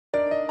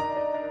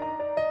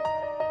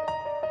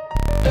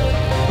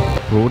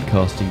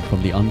broadcasting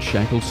from the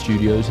Unshackled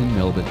studios in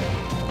Melbourne.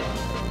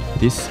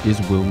 This is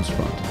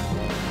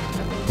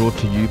WilmsFront, brought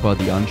to you by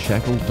the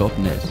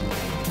Unshackled.net.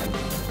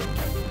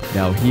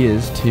 Now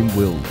here's Tim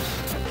Wilms.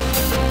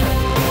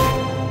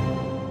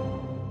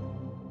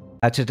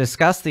 To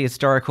discuss the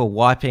historical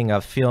wiping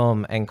of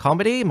film and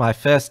comedy, my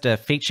first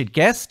featured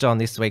guest on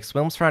this week's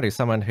WilmsFront is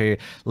someone who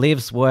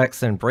lives,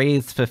 works and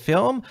breathes for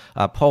film,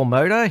 Paul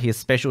Motor. His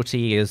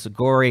specialty is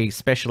gory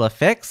special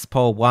effects.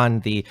 Paul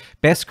won the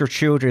Best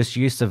Gratuitous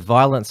Use of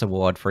Violence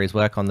Award for his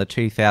work on the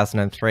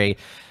 2003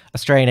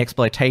 Australian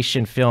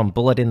exploitation film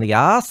Bullet in the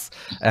Arse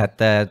at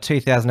the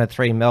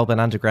 2003 Melbourne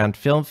Underground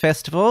Film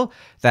Festival.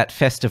 That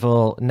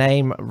festival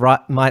name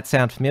might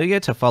sound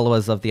familiar to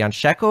followers of The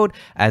Unshackled,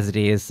 as it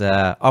is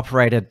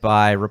operated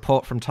by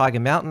Report from Tiger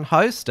Mountain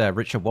host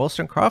Richard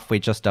Wolstencroft. We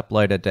just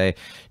uploaded a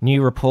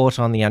new report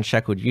on the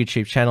Unshackled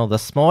YouTube channel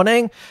this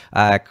morning,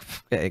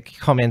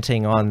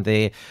 commenting on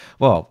the,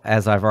 well,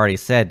 as I've already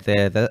said,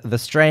 the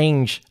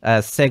strange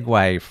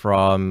segue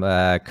from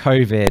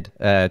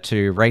COVID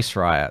to race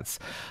riots.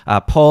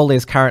 Paul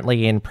is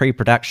currently in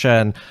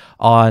pre-production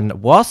on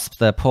WASP,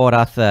 the Port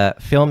Arthur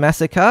Film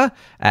Massacre,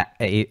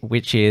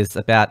 which is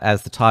about,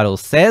 as the title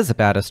says,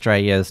 about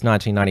Australia's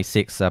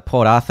 1996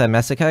 Port Arthur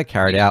massacre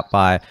carried out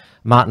by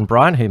Martin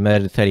Bryan, who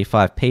murdered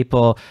 35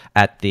 people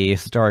at the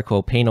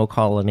historical penal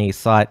colony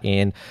site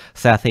in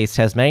southeast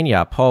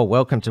Tasmania. Paul,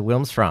 welcome to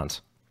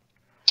WilmsFront.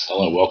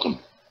 Hello, welcome.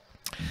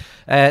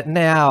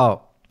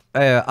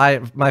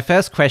 My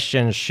first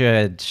question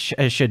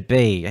should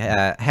be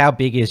how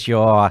big is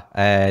your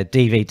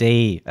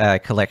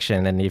DVD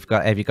collection, and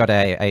have you got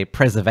a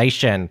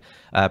preservation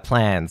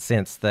plan,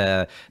 since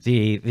the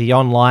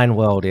online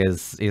world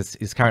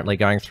is currently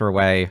going through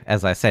a,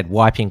 as I said,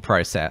 wiping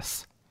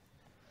process?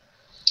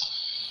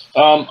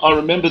 I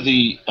remember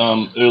the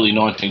early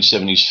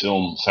 1970s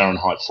film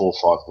Fahrenheit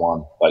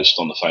 451, based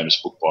on the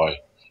famous book by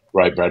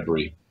Ray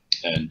Bradbury,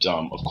 and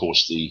of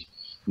course the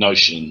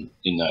notion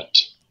in that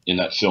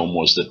film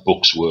was that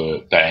books were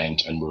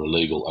banned and were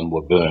illegal and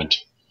were burnt.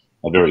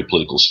 A very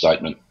political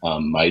statement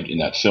made in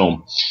that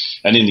film.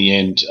 And in the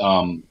end,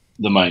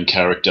 the main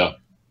character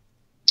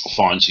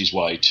finds his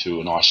way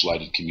to an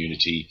isolated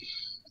community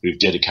who've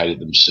dedicated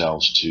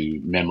themselves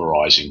to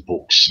memorizing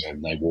books,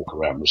 and they walk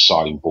around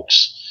reciting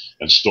books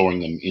and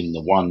storing them in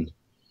the one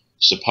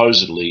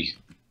supposedly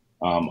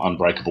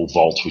unbreakable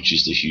vault, which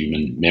is the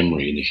human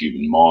memory and the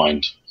human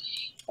mind.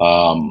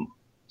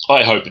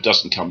 I hope it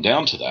doesn't come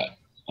down to that.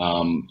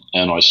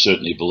 And I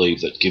certainly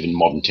believe that given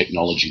modern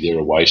technology, there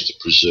are ways to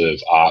preserve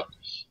art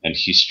and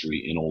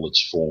history in all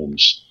its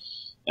forms.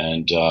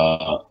 And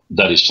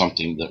that is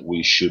something that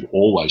we should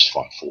always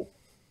fight for,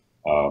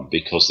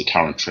 because the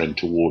current trend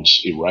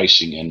towards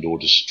erasing and or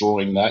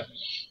destroying that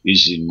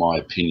is, in my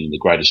opinion, the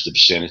greatest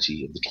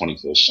obscenity of the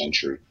 21st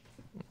century.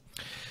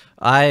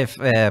 I've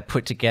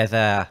put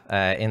together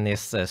in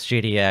this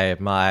studio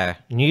my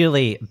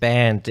newly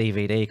banned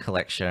DVD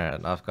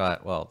collection. I've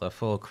got, well, the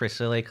full Chris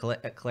Lilly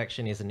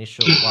collection, his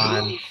initial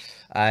one.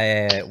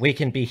 We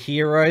Can Be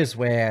Heroes,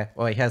 where,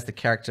 well, he has the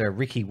character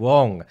Ricky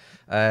Wong,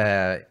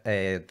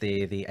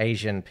 the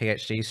Asian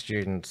PhD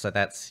student. So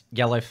that's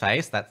yellow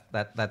face.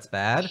 That's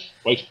bad.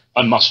 Wait,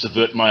 I must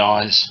avert my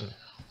eyes.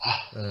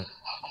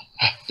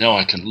 Now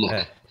I can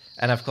look.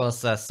 And of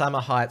course,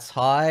 Summer Heights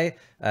High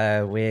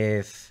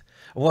with.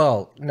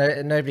 Well,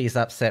 nobody's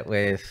upset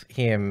with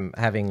him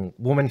having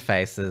woman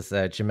face as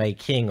Jamae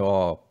King,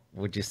 or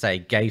would you say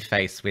gay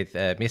face with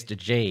Mr.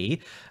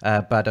 G?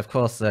 But of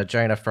course,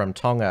 Jonah from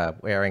Tonga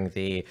wearing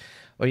the,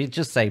 or you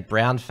just say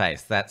brown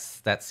face.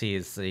 That's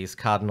his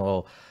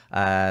cardinal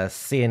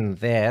sin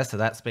there. So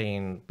that's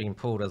been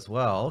pulled as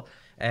well.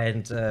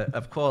 And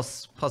of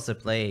course,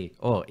 possibly,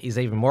 or his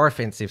even more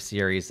offensive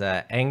series,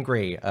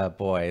 Angry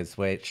Boys,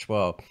 which,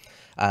 well,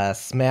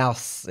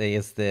 Smouse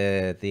is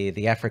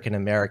the African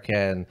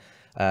American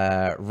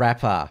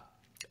rapper.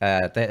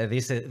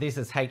 This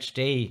is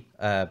HD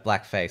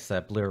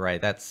blackface Blu-ray.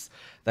 That's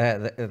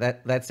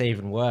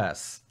even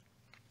worse.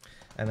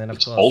 And then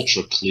it's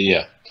ultra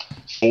clear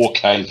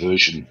 4K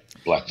version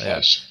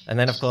blackface. And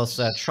then of course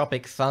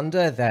Tropic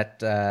Thunder, that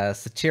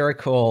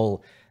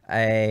satirical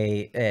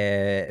Vietnam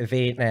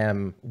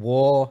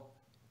War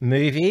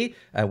movie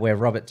where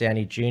Robert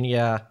Downey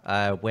Jr.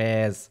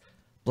 Wears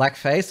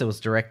blackface. It was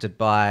directed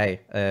by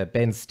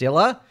Ben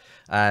Stiller.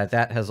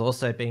 That has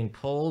also been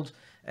pulled.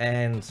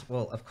 And,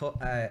 well, of course,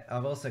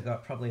 I've also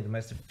got probably the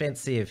most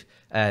offensive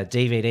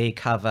DVD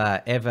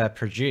cover ever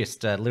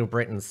produced, Little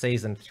Britain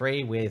Season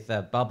 3, with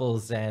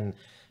Bubbles and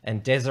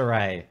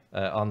Desiree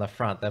on the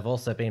front. They've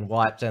also been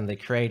wiped, and the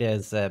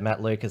creators,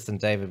 Matt Lucas and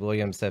David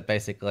Williams, have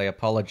basically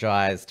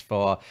apologized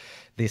for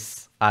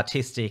this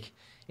artistic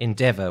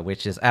endeavor,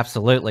 which is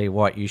absolutely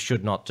what you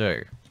should not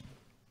do.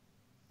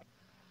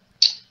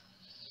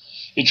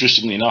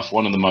 Interestingly enough,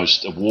 one of the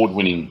most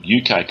award-winning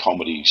UK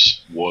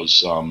comedies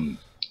was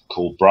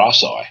called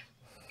Brass Eye.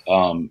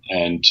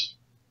 And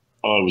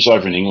I was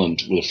over in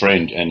England with a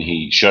friend, and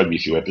he showed me a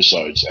few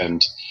episodes.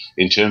 And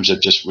in terms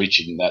of just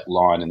reaching that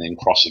line and then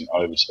crossing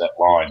over to that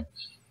line,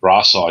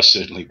 Arse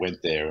certainly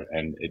went there,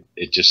 and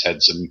it just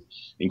had some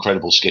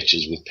incredible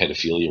sketches with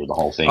pedophilia and the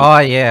whole thing. Oh,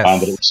 yes.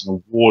 But it was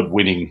an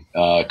award-winning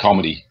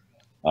comedy.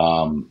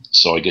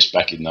 So I guess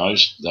back in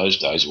those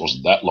days, it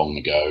wasn't that long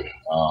ago,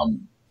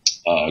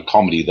 a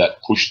comedy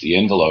that pushed the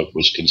envelope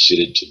was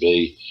considered to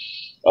be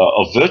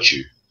of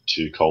virtue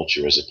to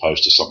culture, as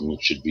opposed to something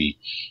that should be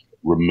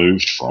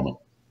removed from it.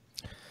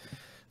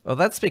 Well,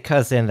 that's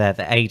because in the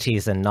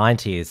 80s and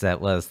 90s,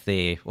 that was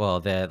the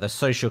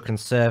social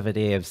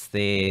conservatives,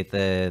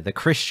 the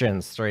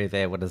Christians through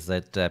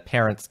their,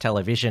 Parents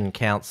Television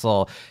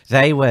Council.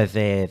 They were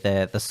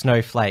the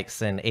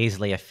snowflakes and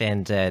easily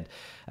offended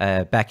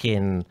back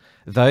in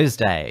those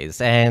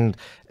days. And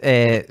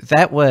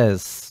that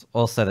was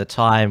also the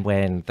time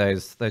when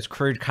those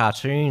crude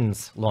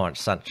cartoons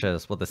launched, such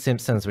as, The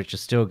Simpsons, which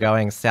is still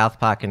going, South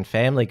Park and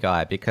Family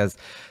Guy, because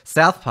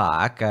South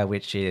Park,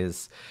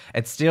 it's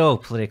still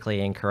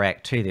politically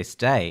incorrect to this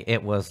day.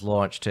 It was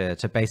launched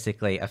to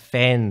basically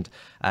offend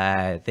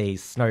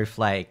these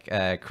snowflake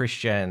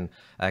Christian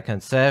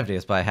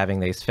conservatives by having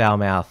these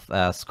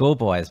foul-mouthed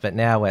schoolboys, but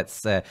now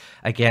it's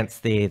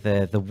against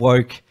the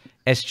woke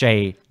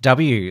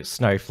SJW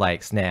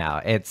snowflakes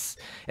now. It's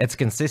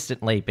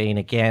consistently been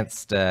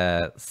against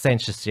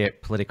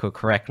censorship, political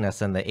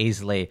correctness, and the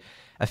easily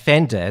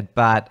offended,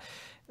 but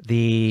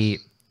the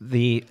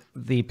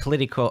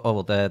political,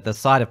 or the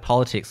side of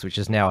politics which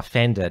is now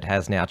offended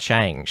has now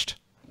changed.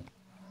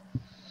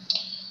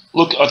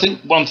 Look, I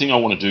think one thing I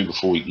want to do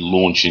before we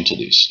launch into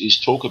this is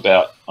talk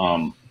about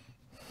one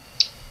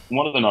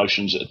of the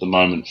notions at the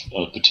moment,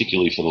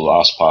 particularly for the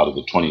last part of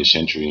the 20th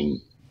century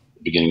and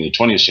beginning of the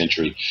 20th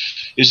century,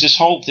 is this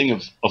whole thing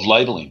of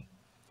labeling.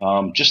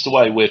 Just the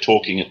way we're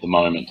talking at the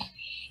moment,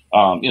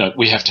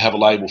 we have to have a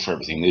label for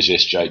everything. There's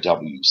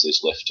SJWs,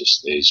 there's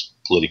leftists, there's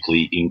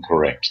politically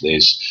incorrect,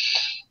 there's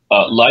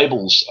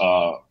labels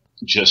are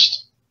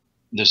just,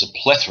 there's a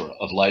plethora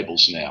of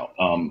labels now,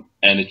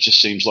 and it just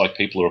seems like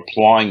people are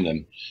applying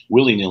them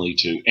willy-nilly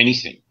to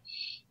anything.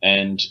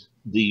 And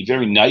the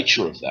very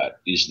nature of that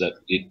is that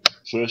it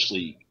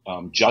firstly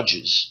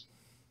judges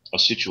a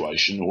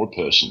situation or a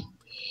person,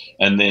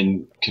 and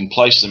then can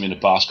place them in a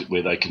basket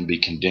where they can be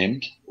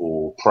condemned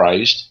or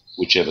praised,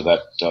 whichever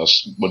that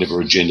does,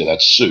 whatever agenda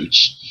that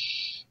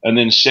suits. And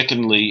then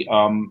secondly,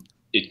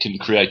 it can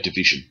create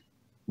division,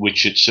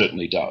 which it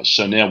certainly does.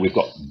 So now we've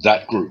got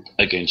that group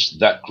against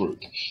that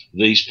group,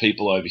 these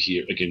people over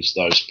here against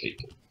those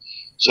people.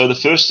 So the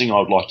first thing I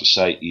would like to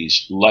say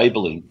is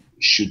labeling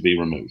should be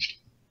removed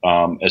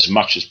as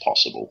much as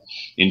possible,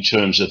 in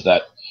terms of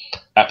that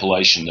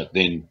appellation that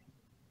then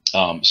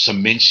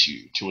cements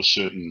you to a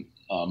certain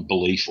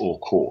belief or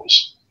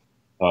cause,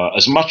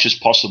 as much as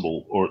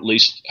possible, or at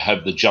least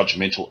have the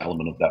judgmental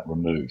element of that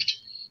removed.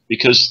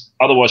 Because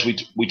otherwise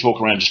we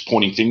talk around just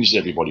pointing fingers at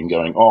everybody and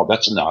going, oh,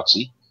 that's a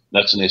Nazi,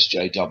 that's an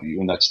SJW,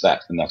 and that's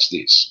that, and that's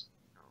this.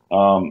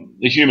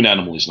 The human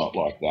animal is not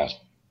like that.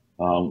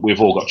 We've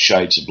all got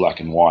shades of black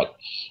and white.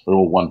 We're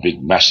all one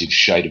big massive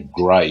shade of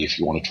grey, if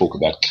you want to talk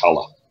about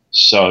colour.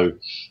 So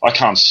I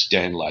can't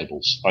stand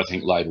labels. I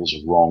think labels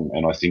are wrong,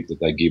 and I think that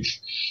they give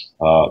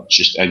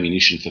just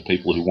ammunition for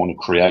people who want to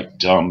create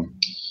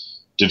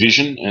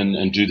division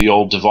and do the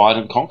old divide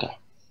and conquer.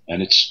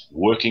 And it's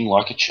working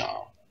like a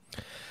charm.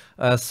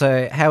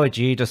 So how would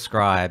you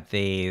describe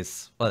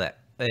these,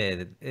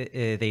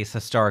 these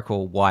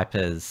historical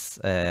wipers,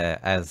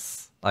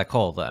 as I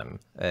call them?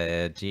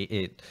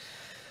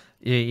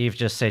 You've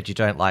just said you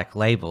don't like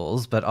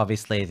labels, but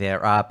obviously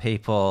there are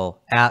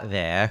people out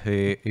there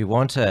who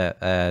want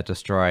to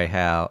destroy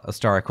how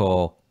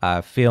historical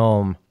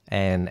film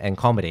and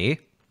comedy.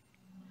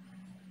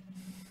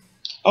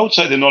 I would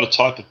say they're not a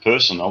type of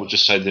person. I would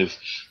just say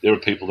there are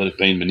people that have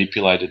been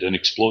manipulated and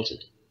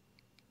exploited.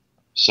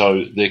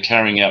 So they're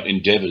carrying out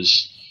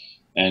endeavours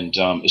and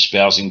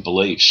espousing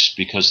beliefs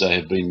because they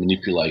have been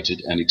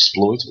manipulated and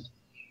exploited.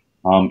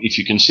 If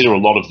you consider a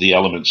lot of the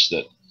elements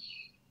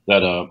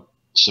that are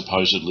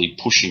supposedly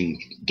pushing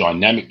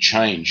dynamic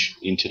change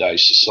in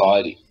today's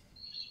society,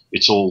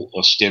 it's all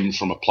stemmed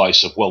from a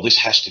place of, well, this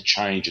has to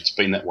change. It's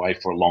been that way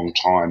for a long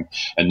time,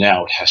 and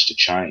now it has to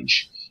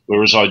change.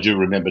 Whereas I do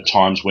remember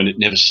times when it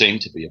never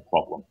seemed to be a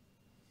problem.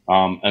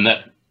 And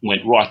that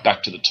went right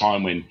back to the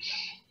time when,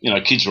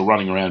 kids were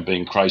running around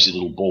being crazy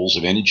little balls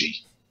of energy.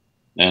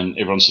 And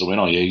everyone sort of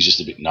went, oh, yeah, he's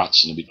just a bit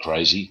nuts and a bit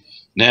crazy.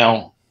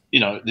 Now,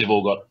 they've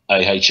all got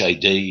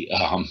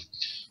AHAD,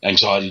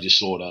 anxiety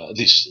disorder,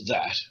 this,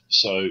 that.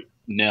 So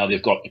now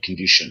they've got a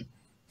condition.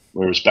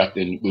 Whereas back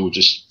then we were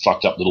just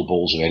fucked up little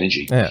balls of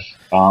energy. Yeah.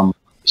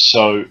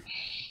 So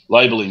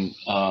labelling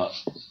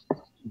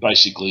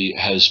basically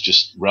has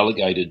just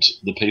relegated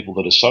the people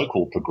that are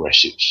so-called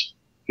progressives,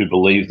 who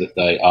believe that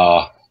they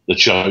are the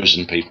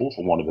chosen people,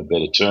 for want of a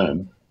better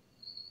term,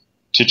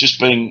 to just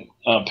being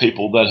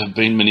people that have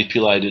been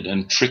manipulated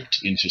and tricked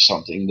into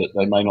something that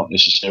they may not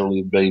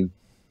necessarily have been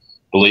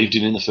believed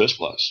in the first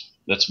place.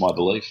 That's my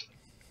belief.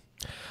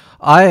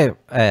 I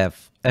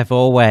have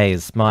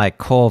always, my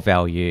core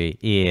value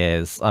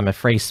is I'm a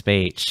free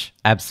speech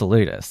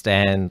absolutist.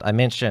 And I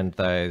mentioned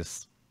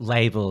those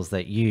labels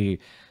that you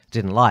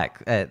didn't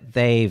like.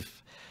 They've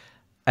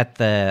at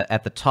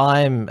the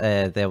time,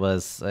 there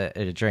was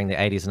during the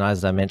 80s and 90s,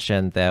 as I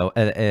mentioned,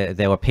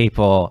 there were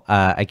people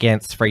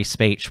against free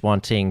speech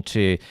wanting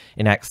to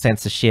enact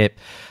censorship.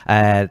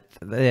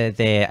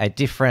 They're a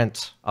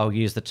different, I'll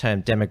use the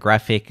term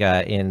demographic,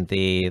 in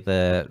the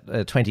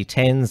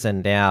 2010s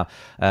and now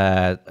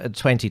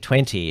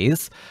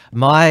 2020s.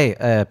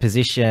 My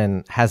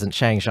position hasn't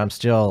changed. I'm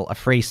still a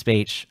free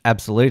speech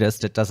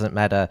absolutist. It doesn't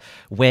matter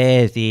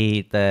where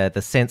the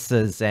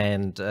censors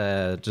and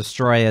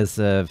destroyers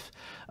of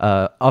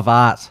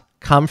art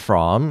come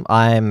from.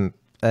 I'm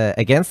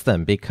against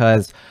them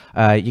because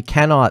you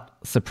cannot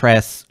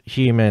suppress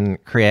human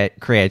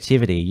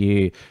creativity.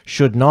 You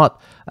should not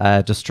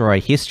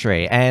destroy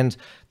history. And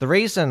the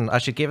reason I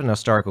should give an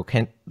historical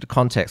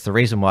context, the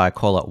reason why I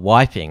call it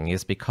wiping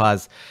is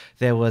because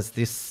there was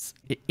this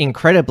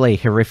incredibly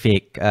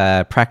horrific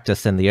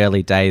practice in the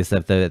early days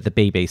of the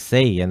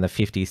BBC in the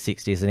 50s,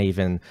 60s, and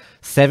even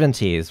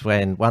 70s,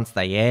 when once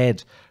they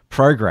aired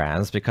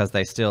programs, because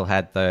they still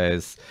had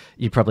those,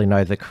 you probably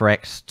know the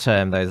correct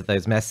term,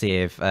 those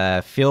massive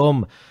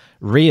film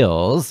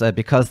reels,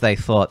 because they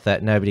thought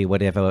that nobody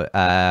would ever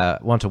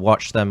want to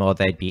watch them or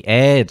they'd be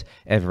aired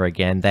ever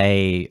again.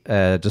 They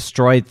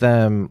destroyed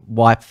them,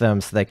 wiped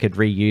them so they could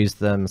reuse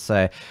them,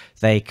 so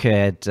they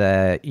could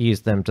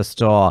use them to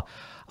store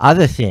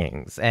other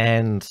things.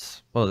 And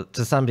well,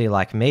 to somebody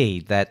like me,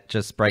 that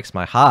just breaks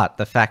my heart.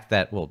 The fact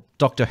that, well,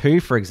 Doctor Who,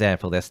 for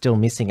example, they're still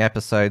missing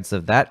episodes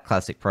of that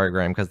classic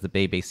program because the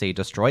BBC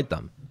destroyed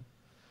them.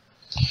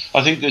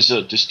 I think there's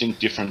a distinct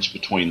difference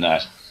between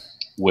that,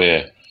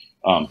 where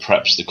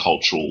perhaps the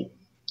cultural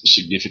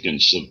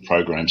significance of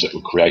programs that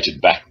were created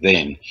back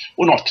then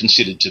were not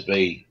considered to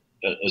be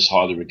as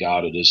highly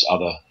regarded as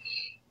other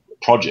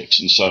projects.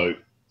 And so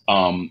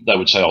they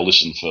would say, oh,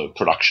 listen, for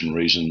production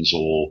reasons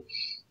or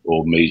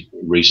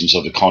reasons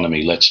of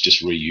economy, let's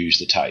just reuse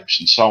the tapes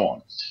and so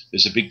on.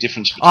 There's a big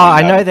difference between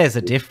I know there's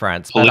a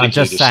difference, but I'm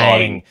just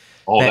saying,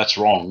 oh, that's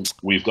wrong,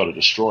 we've got to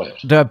destroy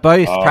it.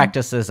 Both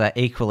practices are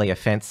equally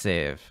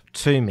offensive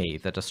to me,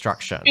 the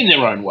destruction. In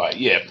their own way,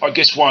 yeah. I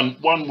guess one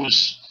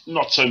was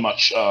not so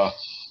much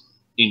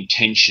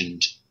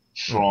intentioned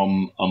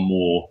from a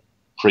more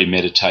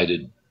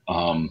premeditated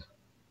and,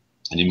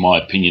 in my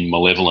opinion,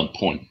 malevolent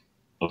point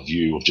of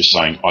view of just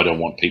saying, I don't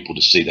want people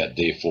to see that,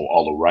 therefore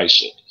I'll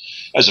erase it.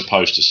 As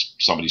opposed to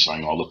somebody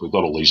saying, oh, look, we've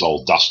got all these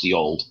old, dusty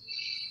old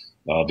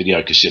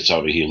video cassettes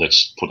over here.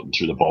 Let's put them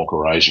through the bulk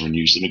eraser and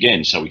use them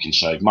again so we can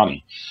save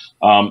money.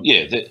 I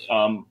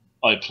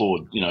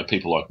applaud,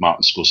 people like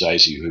Martin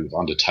Scorsese who've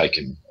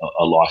undertaken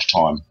a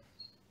lifetime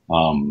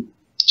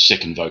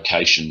second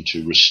vocation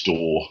to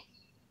restore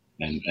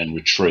and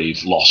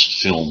retrieve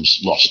lost films,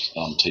 lost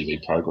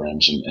TV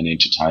programs and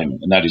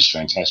entertainment, and that is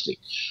fantastic.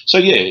 So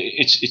yeah,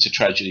 it's a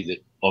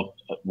tragedy that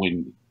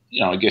when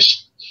I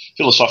guess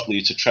philosophically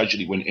it's a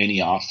tragedy when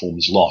any art form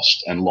is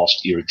lost and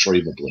lost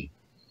irretrievably.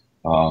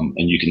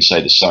 And you can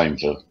say the same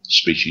for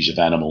species of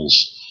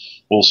animals,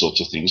 all sorts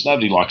of things.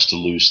 Nobody likes to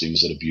lose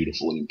things that are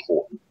beautiful and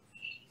important.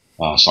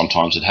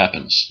 Sometimes it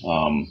happens.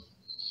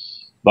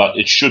 But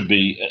it should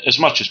be, as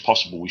much as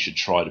possible, we should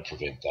try to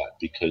prevent that,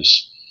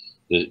 because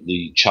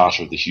the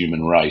charter of the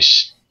human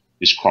race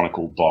is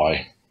chronicled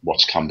by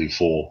what's come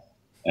before,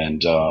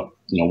 and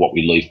what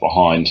we leave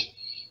behind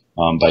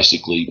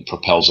basically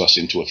propels us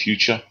into a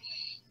future.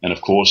 And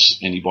of course,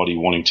 anybody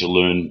wanting to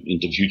learn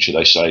into the future,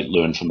 they say,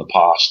 learn from the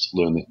past,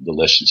 learn the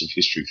lessons of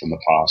history from the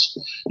past.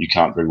 You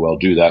can't very well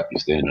do that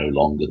if they're no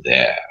longer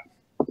there.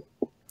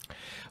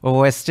 Well,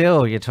 we're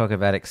still, you talk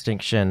about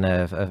extinction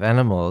of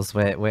animals,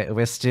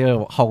 we're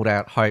still hold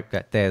out hope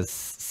that there's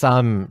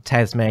some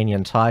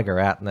Tasmanian tiger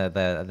out in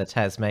the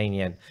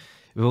Tasmanian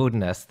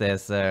wilderness.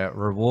 There's a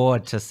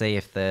reward to see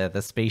if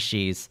the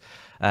species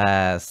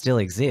still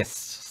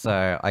exists.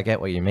 So I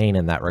get what you mean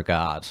in that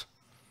regard.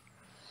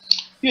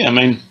 Yeah, I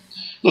mean,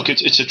 look,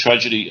 it's a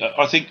tragedy.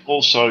 I think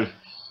also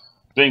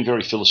being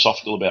very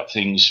philosophical about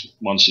things,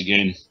 once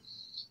again,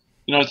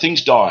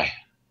 things die.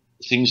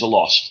 Things are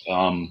lost.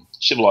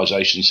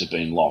 Civilizations have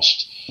been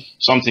lost.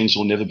 Some things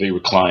will never be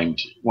reclaimed.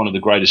 One of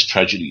the greatest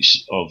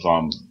tragedies of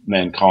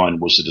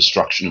mankind was the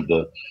destruction of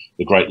the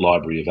Great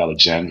Library of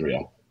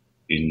Alexandria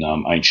in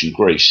ancient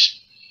Greece,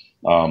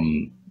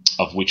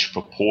 of which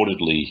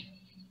purportedly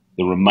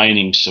the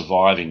remaining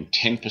surviving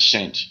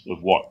 10%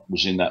 of what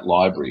was in that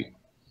library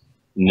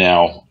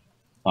now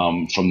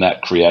from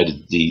that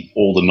created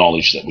all the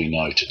knowledge that we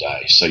know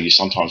today. So you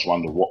sometimes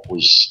wonder what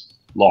was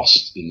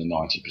lost in the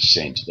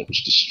 90% that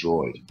was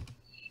destroyed.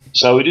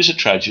 So it is a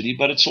tragedy,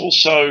 but it's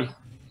also,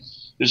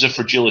 there's a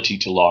fragility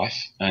to life,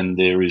 and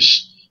there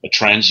is a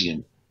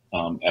transient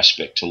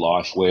aspect to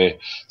life where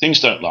things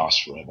don't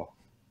last forever.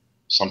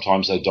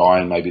 Sometimes they die,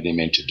 and maybe they're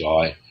meant to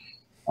die.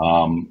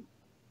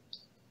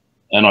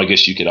 And I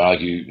guess you could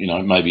argue,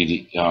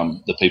 maybe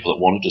the people that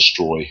want to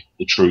destroy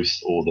the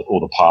truth or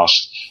the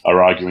past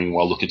are arguing,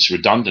 well, look, it's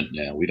redundant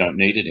now. We don't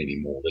need it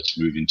anymore. Let's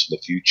move into the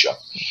future.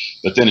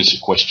 But then it's a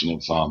question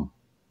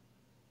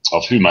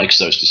of who makes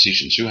those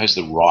decisions, who has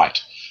the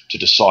right to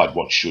decide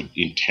what should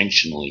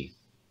intentionally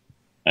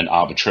and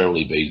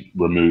arbitrarily be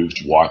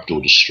removed, wiped,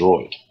 or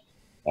destroyed,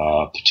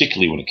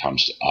 particularly when it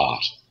comes to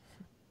art.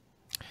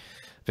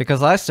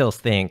 Because I still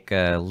think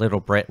Little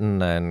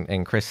Britain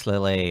and Chris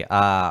Lilly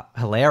are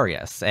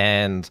hilarious,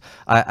 and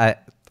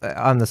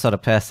I'm the sort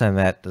of person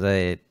that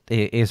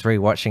is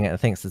rewatching it and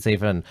thinks it's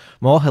even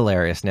more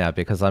hilarious now,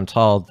 because I'm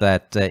told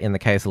that in the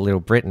case of Little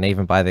Britain,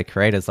 even by the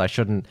creators, I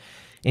shouldn't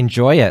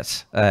enjoy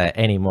it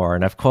anymore.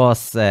 And of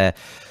course,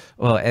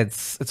 well,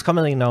 it's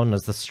commonly known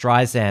as the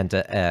Streisand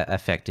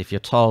effect. If you're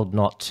told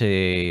not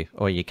to,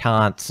 or you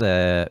can't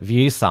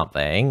view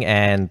something,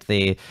 and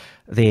the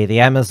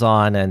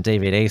Amazon and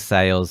DVD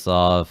sales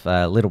of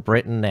Little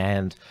Britain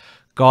and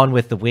Gone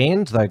with the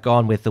Wind, though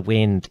Gone with the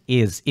Wind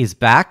is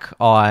back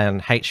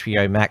on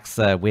HBO Max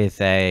with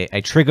a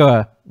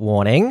trigger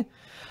warning.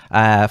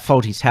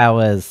 Faulty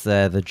Towers,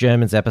 the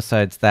Germans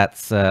episodes,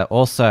 that's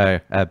also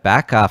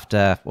back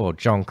after, or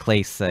John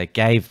Cleese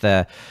gave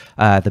the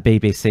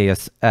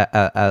BBC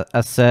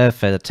a serve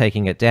for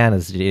taking it down,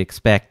 as you'd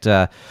expect,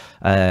 no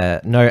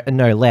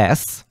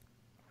less.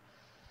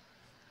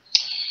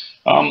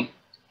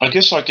 I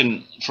guess I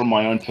can, from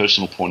my own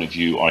personal point of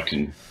view, I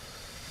can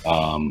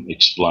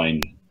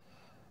explain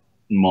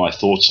my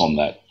thoughts on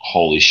that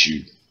whole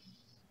issue.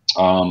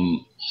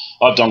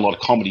 I've done a lot of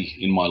comedy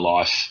in my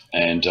life,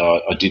 and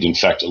I did, in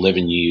fact,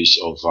 11 years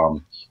of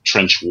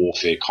trench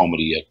warfare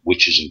comedy at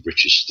Witches and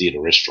Britches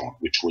Theatre Restaurant,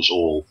 which was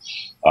all,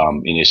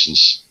 in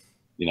essence,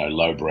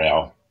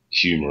 lowbrow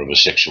humour of a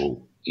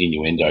sexual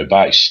innuendo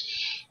base.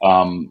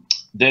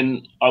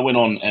 Then I went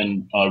on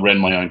and I ran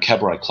my own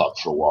cabaret club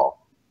for a while,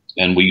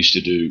 and we used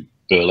to do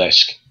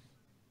burlesque,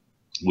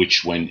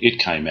 which, when it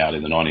came out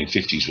in the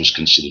 1950s, was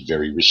considered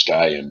very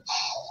risque. And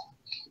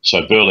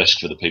so burlesque,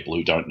 for the people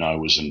who don't know,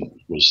 was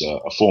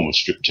a form of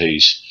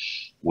striptease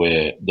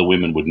where the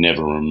women would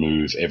never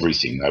remove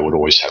everything. They would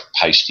always have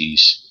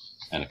pasties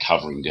and a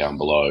covering down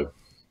below,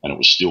 and it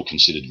was still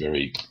considered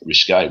very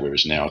risque,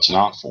 whereas now it's an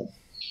art form.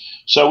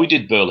 So we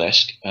did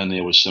burlesque, and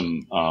there were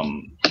some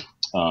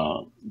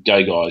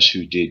gay guys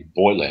who did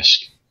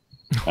boylesque,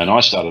 and I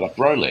started up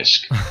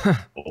brolesque,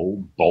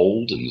 all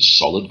bold and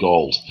solid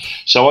gold.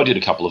 So I did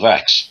a couple of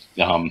acts.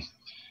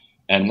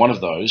 And one of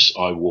those,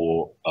 I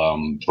wore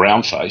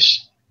brown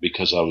face,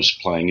 because I was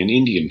playing an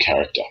Indian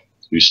character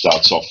who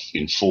starts off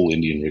in full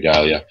Indian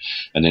regalia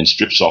and then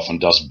strips off and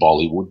does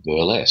Bollywood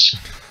burlesque.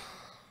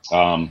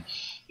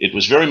 It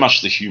was very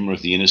much the humour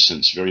of the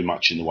innocents, very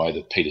much in the way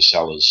that Peter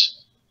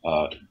Sellers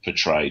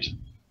portrayed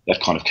that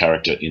kind of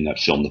character in that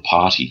film, The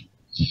Party.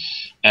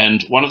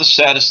 And one of the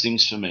saddest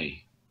things for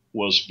me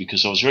was,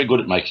 because I was very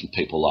good at making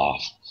people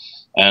laugh,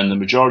 and the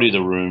majority of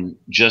the room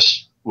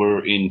just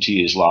were in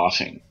tears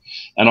laughing.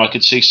 And I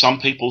could see some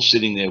people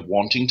sitting there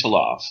wanting to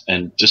laugh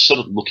and just sort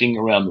of looking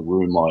around the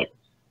room like,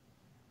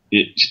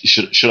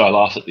 should I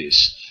laugh at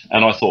this?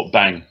 And I thought,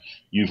 bang,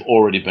 you've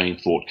already been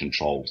thought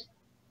controlled.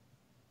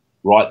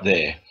 Right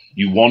there.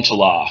 You want to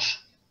laugh,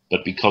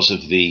 but because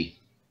of the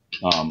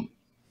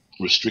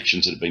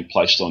restrictions that have been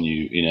placed on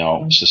you in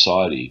our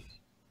society,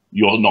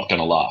 you're not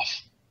going to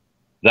laugh.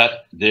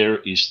 That there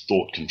is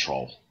thought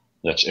control.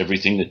 That's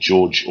everything that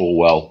George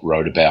Orwell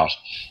wrote about,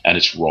 and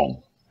it's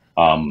wrong.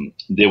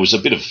 There was a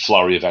bit of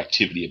flurry of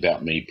activity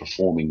about me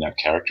performing that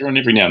character, and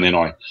every now and then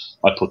I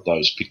put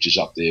those pictures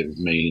up there of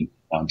me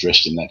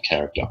dressed in that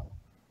character.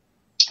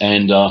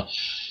 And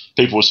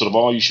people were sort of,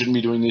 oh, you shouldn't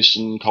be doing this,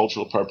 and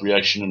cultural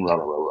appropriation and rah,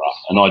 rah, rah, rah.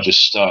 And I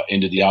just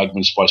ended the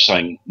arguments by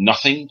saying,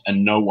 nothing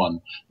and no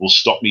one will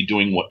stop me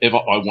doing whatever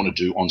I want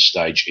to do on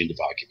stage, end of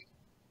argument.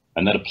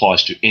 And that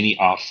applies to any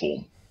art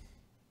form.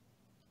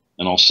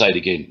 And I'll say it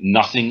again,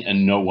 nothing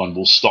and no one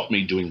will stop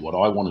me doing what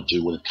I want to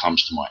do when it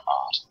comes to my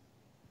art.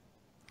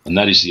 And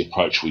that is the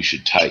approach we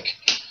should take.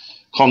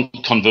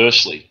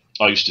 Conversely,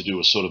 I used to do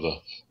a sort of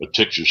a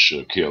Texas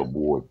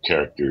cowboy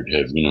character to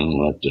have,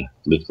 like to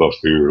lift up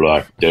here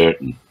like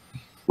that and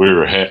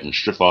wear a hat and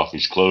strip off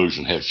his clothes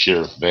and have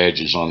sheriff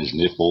badges on his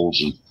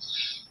nipples.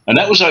 And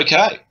that was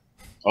okay.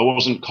 I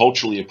wasn't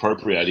culturally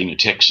appropriating a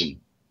Texan,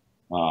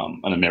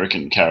 an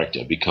American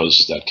character,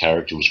 because that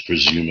character was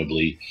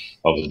presumably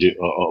of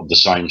the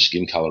same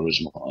skin color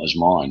as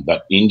mine.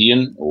 But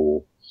Indian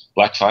or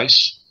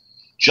blackface,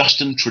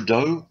 Justin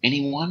Trudeau,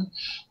 anyone?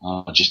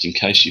 Just in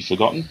case you've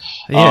forgotten,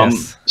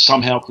 yes.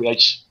 Somehow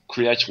creates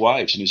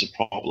waves and is a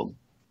problem.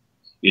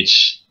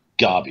 It's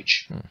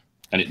garbage,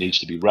 and it needs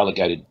to be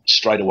relegated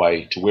straight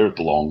away to where it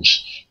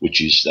belongs, which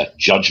is that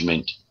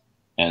judgment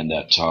and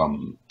that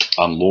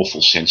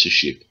unlawful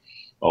censorship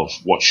of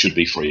what should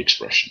be free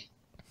expression.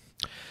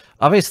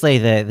 Obviously,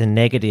 the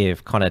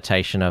negative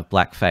connotation of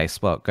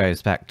blackface, well, it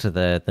goes back to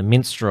the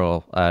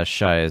minstrel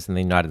shows in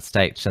the United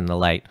States in the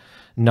late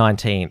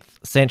 19th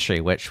century,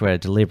 which were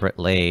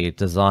deliberately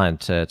designed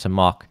to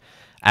mock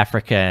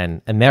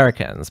African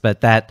Americans.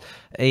 But that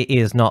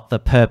is not the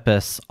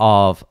purpose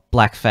of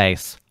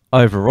blackface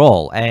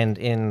overall. And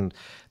in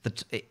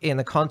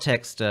the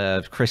context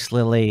of Chris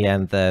Lilly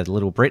and the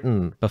Little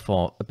Britain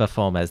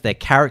performers, they're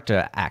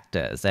character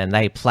actors, and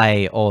they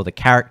play all the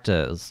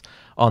characters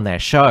on their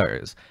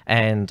shows.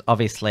 And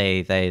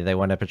obviously they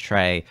want to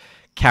portray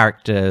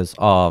characters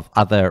of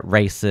other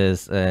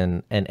races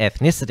and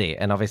ethnicity,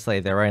 and obviously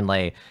they're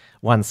only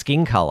one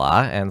skin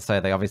color, and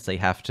so they obviously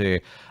have to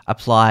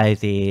apply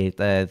the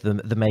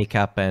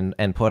makeup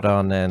and put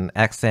on an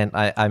accent.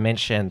 I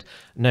mentioned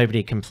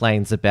nobody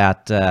complains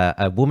about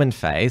a woman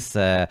face.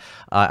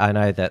 I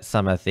know that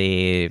some of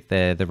the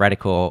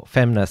radical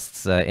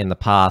feminists in the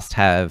past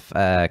have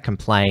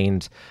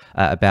complained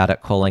about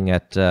it, calling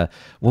it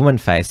woman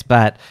face,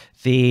 but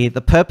the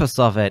purpose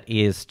of it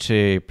is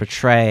to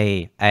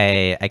portray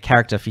a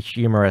character for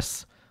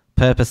humorous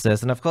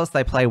purposes, and of course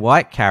they play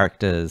white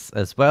characters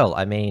as well.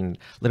 I mean,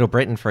 Little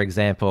Britain, for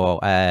example,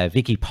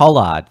 Vicky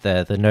Pollard,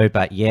 the no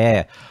but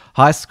yeah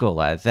high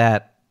schooler,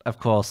 that of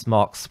course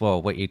mocks,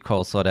 well, what you'd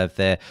call sort of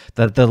the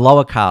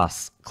lower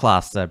class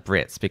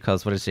Brits,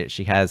 because what is it?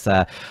 She has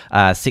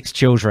 6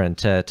 children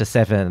to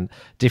 7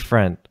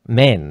 different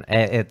men.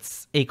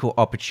 It's equal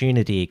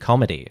opportunity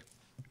comedy.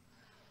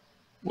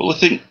 Well, I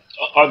think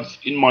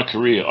in my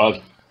career,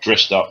 I've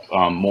dressed up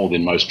more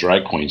than most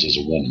drag queens as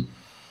a woman.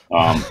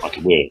 I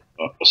could wear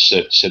a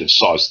set of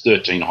size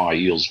 13 high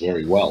heels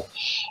very well.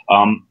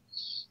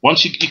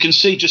 Once you can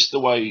see just the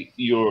way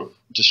you're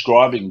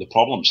describing the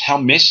problems, how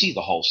messy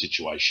the whole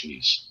situation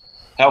is,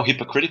 how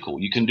hypocritical.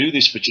 You can do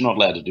this, but you're not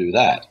allowed to do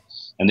that.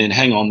 And then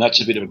hang on,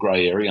 that's a bit of a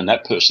grey area, and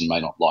that person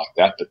may not like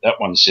that, but that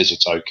one says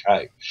it's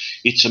okay.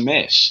 It's a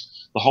mess.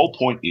 The whole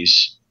point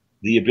is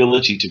the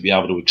ability to be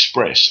able to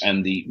express,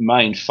 and the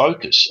main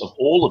focus of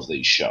all of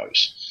these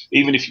shows,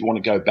 even if you want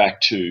to go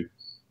back to,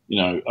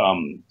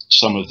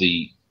 some of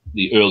the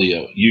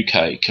earlier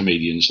UK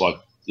comedians like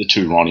the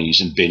two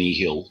Ronnies and Benny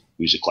Hill,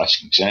 who's a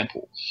classic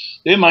example,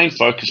 their main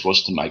focus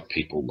was to make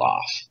people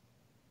laugh,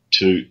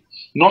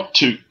 not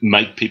to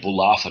make people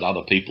laugh at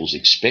other people's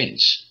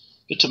expense,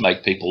 but to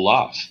make people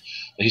laugh.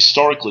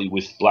 Historically,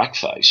 with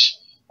blackface,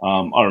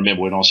 I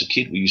remember when I was a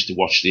kid, we used to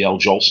watch the Al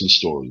Jolson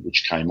story,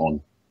 which came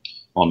on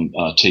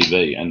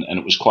TV, and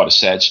it was quite a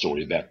sad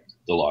story about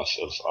the life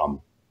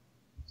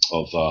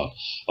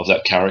of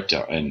that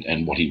character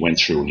and what he went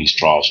through in his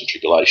trials and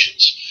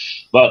tribulations.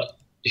 But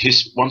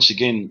once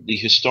again, the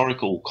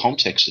historical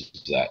context of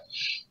that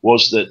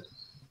was that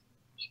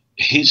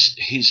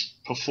his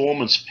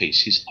performance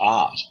piece, his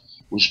art,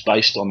 was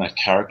based on that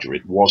character.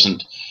 It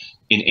wasn't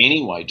in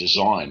any way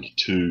designed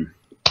to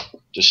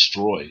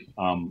destroy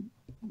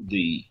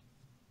the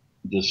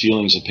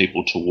feelings of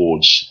people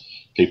towards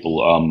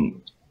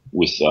people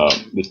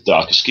with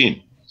darker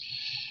skin.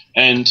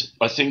 And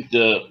I think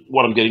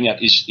what I'm getting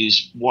at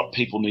is what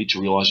people need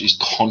to realise is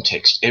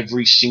context.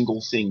 Every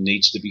single thing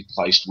needs to be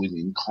placed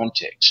within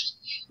context.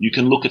 You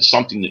can look at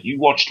something that you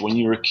watched when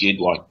you were a kid,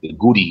 like the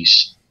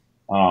Goodies,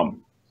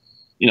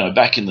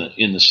 back in the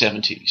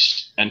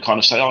 70s, and kind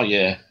of say, oh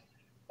yeah,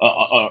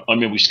 I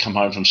remember we used to come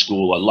home from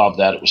school. I loved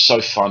that. It was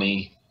so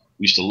funny.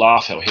 We used to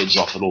laugh our heads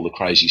off at all the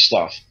crazy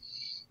stuff.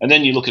 And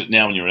then you look at it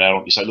now when you're an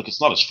adult, you say, look,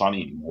 it's not as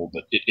funny anymore,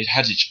 but it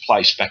has its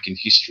place back in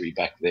history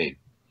back then.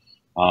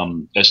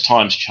 As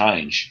times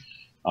change,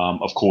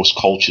 of course,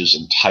 cultures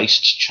and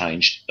tastes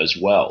changed as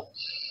well.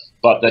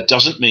 But that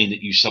doesn't mean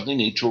that you suddenly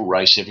need to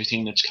erase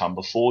everything that's come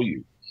before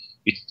you.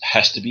 It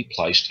has to be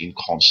placed in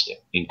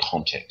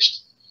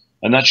context.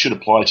 And that should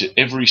apply to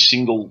every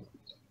single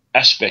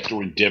aspect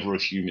or endeavour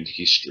of human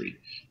history,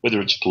 whether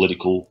it's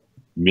political,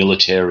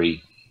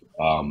 military,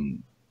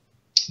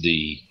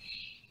 the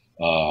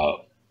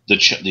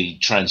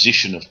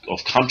transition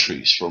of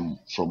countries from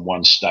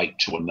one state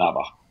to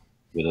another,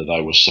 whether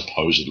they were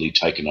supposedly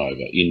taken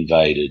over,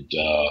 invaded,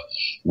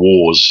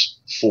 wars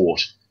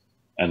fought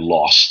and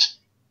lost,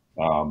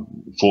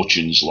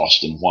 fortunes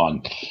lost and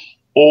won,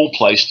 all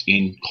placed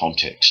in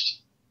context.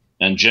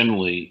 And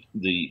generally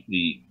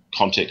the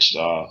contexts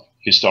are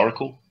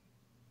historical,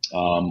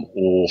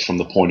 or from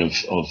the point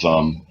of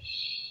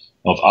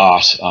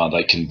art,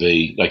 they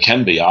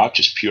can be art,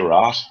 just pure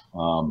art,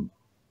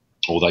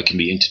 or they can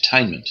be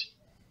entertainment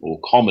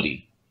or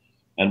comedy.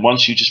 And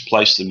once you just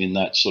place them in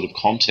that sort of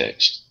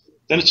context,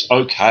 then it's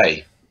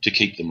okay to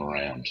keep them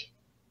around.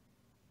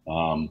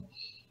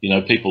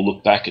 People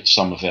look back at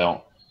some of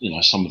our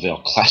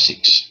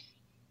classics,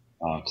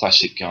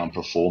 classic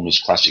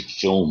performers, classic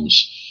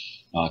films,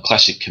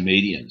 classic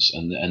comedians,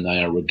 and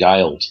they are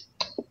regaled.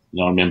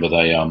 I remember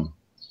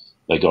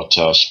they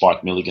got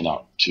Spike Milligan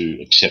up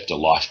to accept a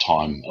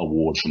lifetime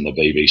award from the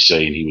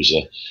BBC, and he was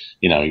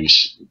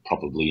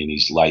probably in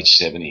his late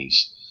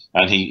 70s,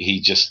 and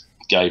he just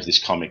gave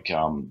this comic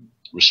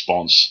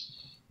response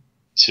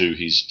to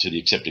the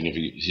accepting of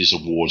his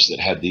awards that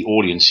had the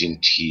audience in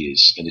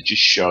tears, and it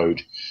just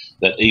showed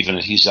that even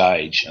at his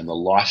age and the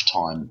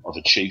lifetime of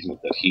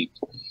achievement that he'd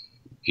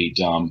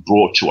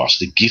brought to us,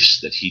 the gifts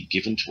that he'd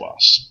given to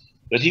us,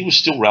 that he was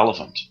still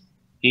relevant.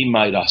 He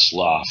made us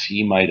laugh.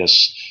 He made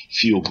us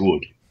feel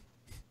good.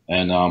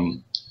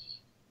 And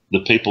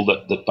the people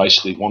that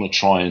basically want to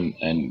try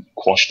and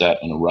quash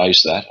that and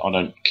erase that, I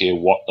don't care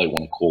what they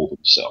want to call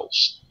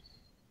themselves,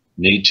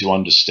 need to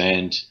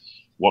understand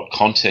what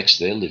context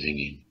they're living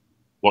in.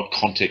 what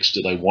context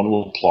do they want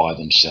to apply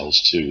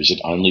themselves to? Is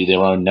it only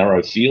their own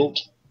narrow field,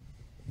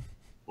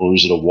 or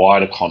is it a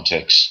wider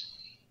context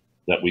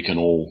that we can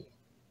all,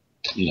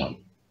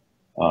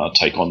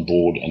 take on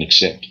board and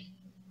accept?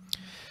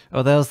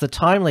 Well, there was the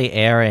timely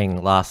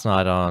airing last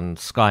night on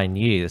Sky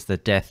News, the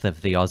death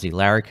of the Aussie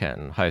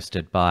larrikin,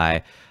 hosted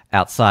by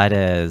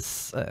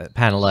Outsiders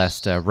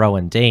panelist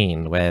Rowan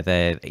Dean, where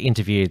they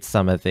interviewed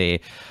some of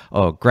the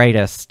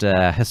greatest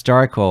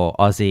historical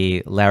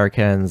Aussie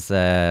larrikins,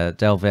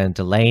 Delvin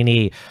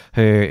Delaney,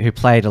 who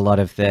played a lot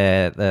of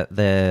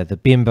the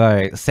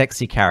bimbo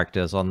sexy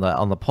characters on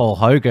the Paul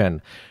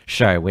Hogan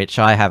show, which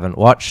I haven't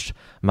watched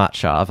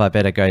much of. I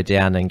better go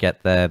down and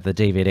get the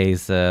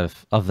DVDs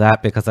of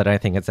that, because I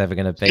don't think it's ever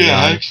going to be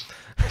on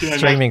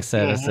streaming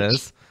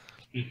services.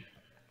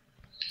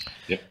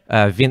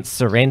 Yep. Vince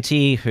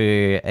Sorrenti,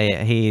 who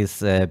he's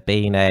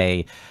been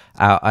a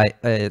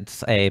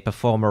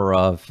performer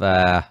of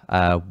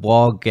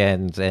WOG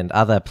and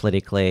other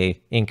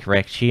politically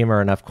incorrect humor,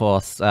 and of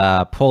course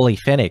Paulie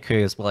Fennick,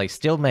 he's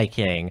still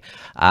making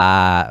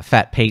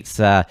Fat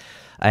Pizza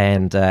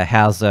and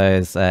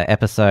Howzo's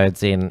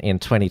episodes in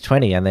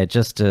 2020, and they're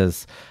just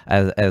as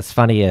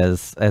funny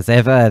as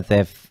ever.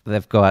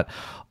 They've got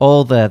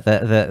all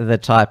the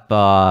type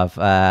of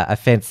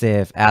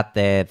offensive out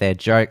their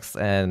jokes,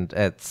 and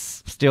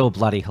it's still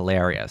bloody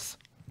hilarious.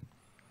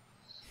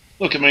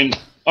 Look, I mean,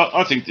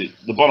 I think that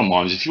the bottom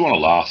line is, if you want to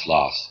laugh,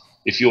 laugh.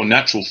 If your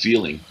natural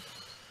feeling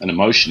and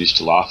emotion is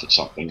to laugh at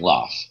something,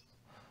 laugh.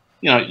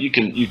 You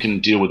can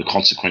deal with the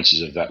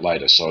consequences of that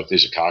later. So if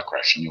there's a car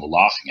crash and you're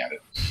laughing at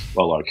it,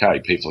 well,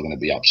 okay, people are going to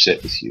be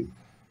upset with you.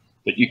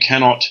 But you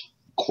cannot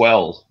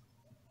quell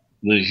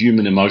the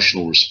human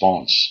emotional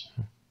response.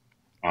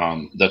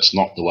 That's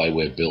not the way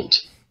we're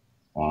built.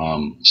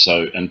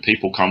 And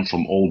people come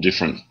from all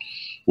different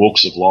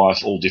walks of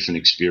life, all different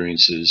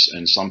experiences,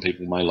 and some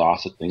people may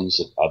laugh at things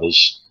that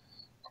others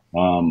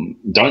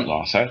don't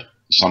laugh at.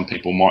 Some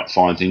people might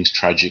find things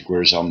tragic,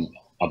 whereas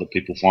other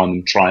people find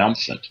them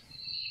triumphant.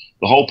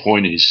 The whole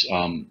point is,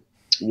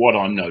 what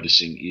I'm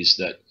noticing is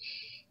that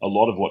a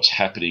lot of what's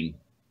happening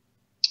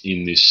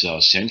in this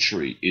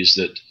century is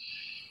that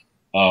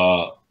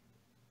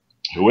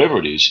whoever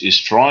it is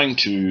trying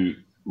to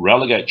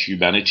relegate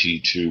humanity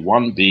to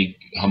one big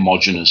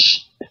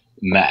homogenous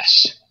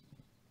mass,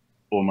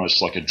 almost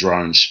like a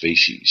drone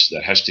species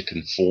that has to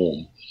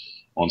conform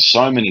on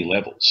so many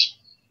levels.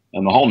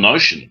 And the whole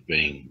notion of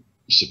being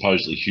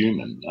supposedly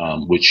human,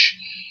 which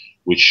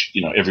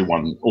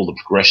everyone, all the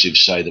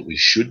progressives say that we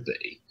should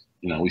be.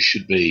 We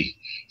should be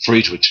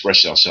free to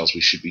express ourselves.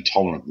 We should be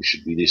tolerant. We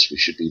should be this. We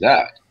should be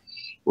that.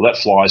 Well, that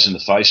flies in the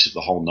face of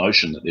the whole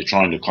notion that they're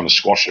trying to kind of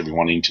squash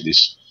everyone into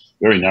this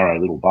very narrow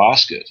little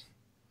basket.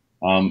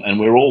 And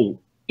we're all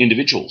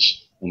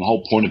individuals. And the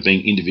whole point of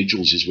being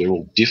individuals is we're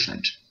all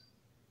different.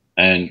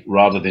 And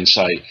rather than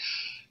say,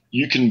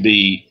 you can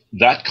be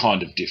that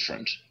kind of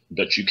different,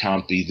 but you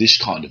can't be this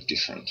kind of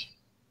different,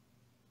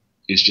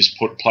 is just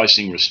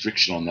placing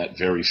restriction on that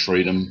very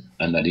freedom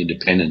and that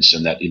independence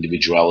and that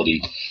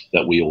individuality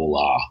that we all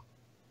are.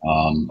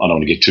 I don't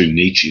want to get too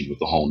Nietzsche with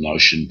the whole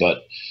notion,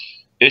 but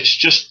it's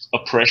just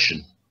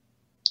oppression.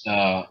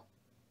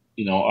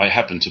 I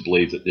happen to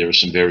believe that there are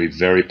some very,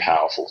 very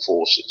powerful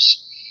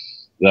forces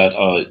that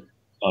are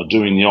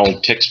doing the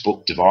old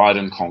textbook divide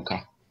and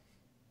conquer.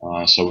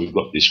 So we've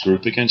got this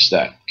group against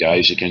that,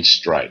 gays against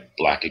straight,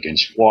 black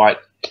against white,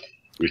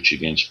 rich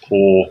against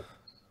poor.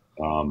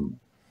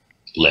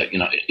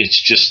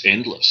 It's just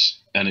endless,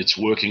 and it's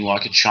working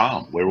like a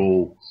charm. We're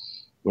all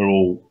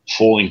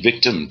falling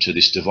victim to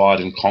this divide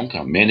and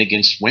conquer, men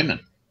against women.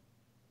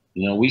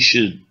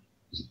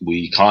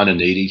 We kind of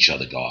need each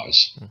other,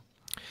 guys.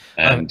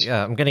 And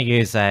I'm going to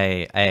use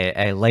a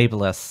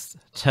labelist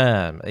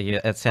term.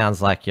 It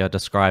sounds like you're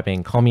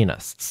describing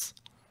communists.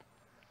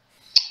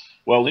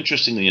 Well,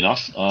 interestingly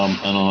enough, and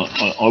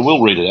I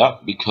will read it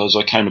out because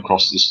I came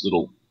across this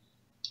little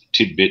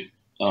tidbit,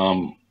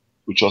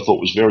 which I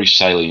thought was very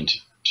salient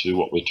to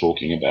what we're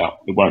talking about.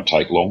 It won't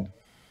take long.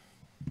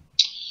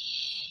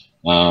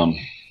 Where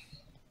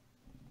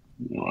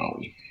are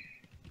we?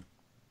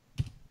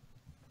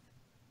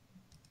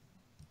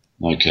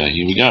 Okay,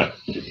 here we go.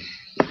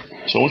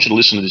 So I want you to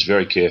listen to this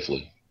very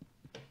carefully.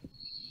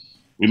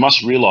 We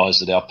must realize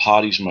that our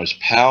party's most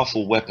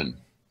powerful weapon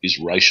is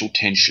racial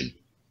tension.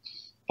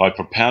 By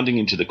propounding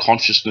into the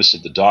consciousness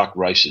of the dark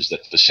races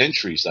that for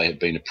centuries they have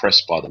been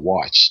oppressed by the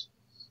whites,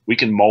 we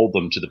can mold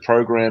them to the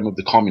program of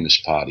the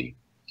Communist Party.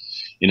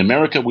 In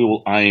America, we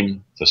will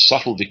aim for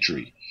subtle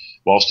victory.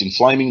 Whilst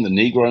inflaming the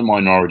Negro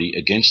minority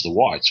against the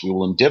whites, we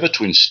will endeavour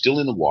to instill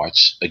in the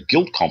whites a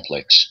guilt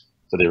complex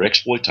for their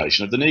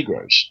exploitation of the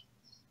Negroes.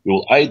 We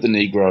will aid the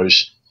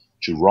Negroes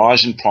to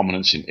rise in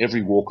prominence in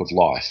every walk of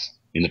life,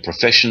 in the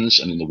professions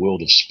and in the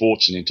world of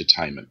sports and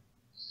entertainment.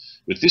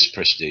 With this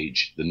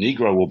prestige, the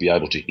Negro will be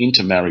able to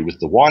intermarry with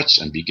the whites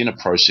and begin a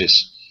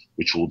process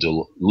which will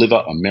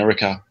deliver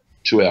America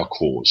to our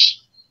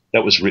cause.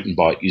 That was written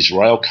by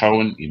Israel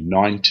Cohen in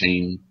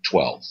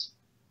 1912.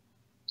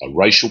 A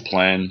racial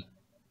plan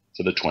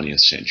for the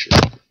 20th century.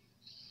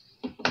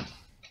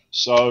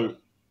 So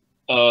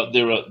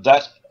there are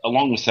that,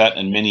 along with that,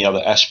 and many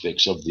other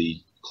aspects of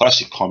the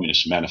classic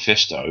Communist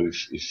Manifesto.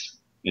 If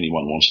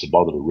anyone wants to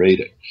bother to read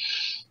it,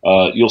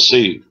 you'll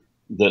see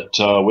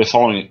that we're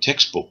following a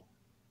textbook.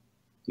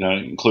 You know,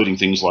 including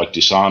things like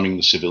disarming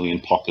the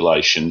civilian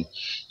population,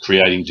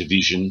 creating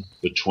division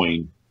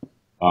between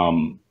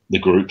the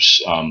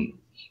groups,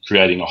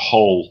 creating a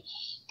whole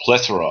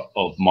plethora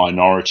of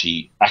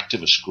minority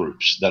activist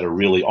groups that are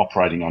really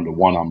operating under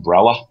one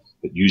umbrella,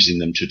 but using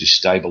them to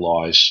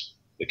destabilize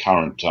the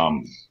current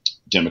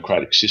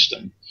democratic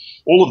system.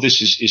 All of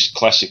this is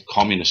classic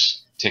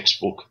communist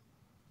textbook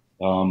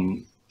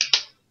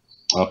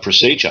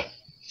procedure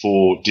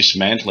for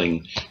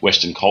dismantling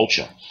Western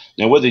culture.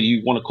 Now, whether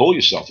you want to call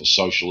yourself a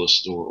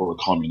socialist or a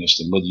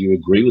communist, and whether you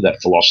agree with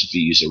that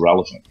philosophy, is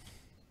irrelevant.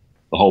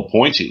 The whole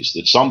point is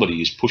that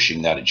somebody is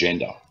pushing that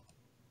agenda,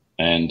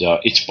 and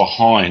it's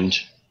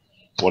behind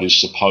what is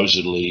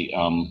supposedly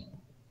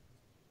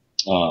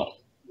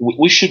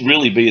we should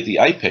really be at the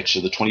apex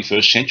of the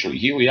 21st century.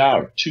 Here we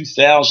are,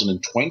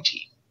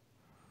 2020,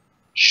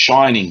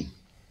 shining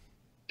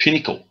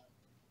pinnacle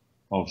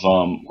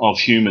of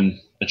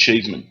human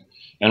achievement,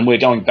 and we're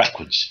going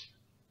backwards.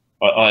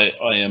 I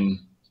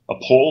am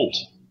appalled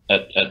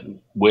at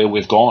where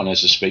we've gone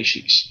as a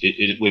species.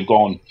 We're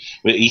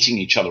eating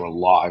each other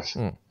alive,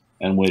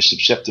 and we're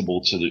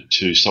susceptible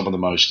to some of the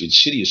most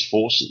insidious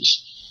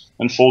forces,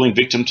 and falling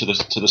victim to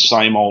the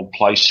same old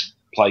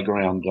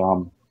playground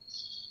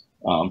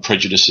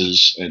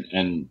prejudices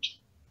and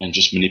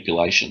just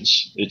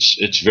manipulations.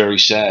 It's very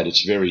sad.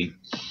 It's very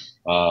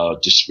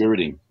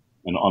dispiriting.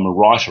 And I'm a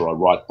writer. I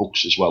write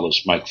books as well as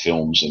make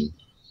films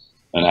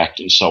and act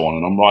and so on.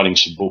 And I'm writing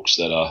some books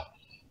that are,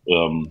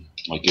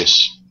 I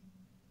guess,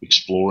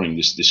 exploring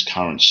this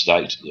current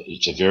state.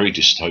 It's a very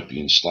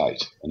dystopian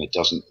state, and it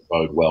doesn't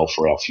bode well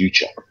for our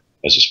future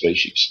as a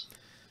species.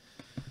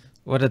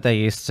 What did they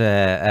used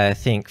to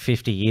think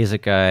 50 years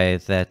ago,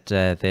 that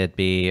there'd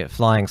be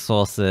flying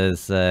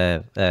saucers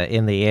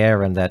in the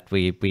air, and that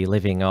we'd be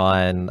living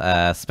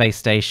on space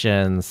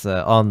stations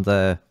on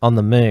the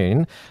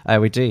moon?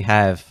 We do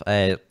have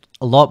a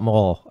lot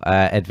more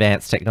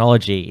advanced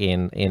technology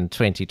in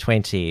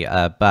 2020,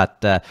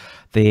 but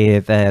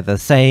the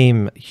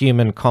same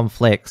human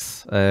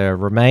conflicts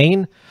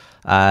remain.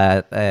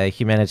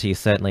 Humanity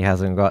certainly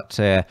hasn't got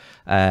to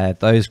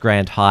those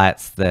grand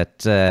heights that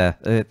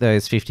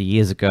those 50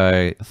 years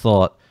ago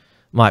thought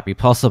might be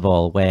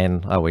possible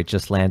when we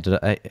just landed.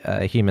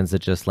 Humans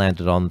had just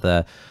landed on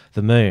the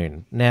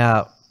moon.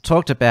 Now,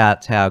 talked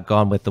about how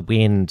Gone with the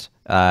Wind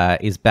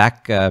is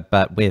back,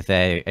 but with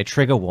a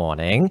trigger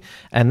warning.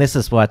 And this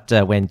is what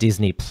when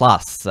Disney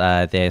Plus,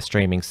 their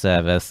streaming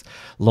service,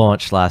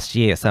 launched last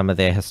year, some of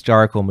their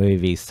historical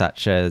movies,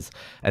 such as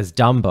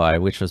Dumbo,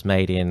 which was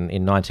made in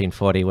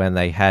 1940, when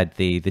they had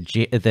the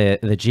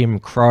Jim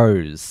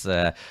Crows,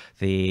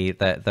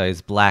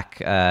 those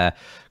black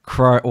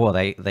crow, or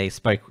they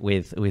spoke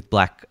with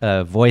black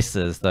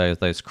voices,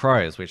 those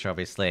crows, which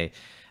obviously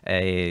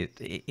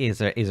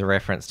is a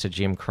reference to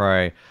Jim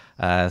Crow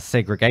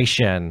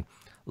segregation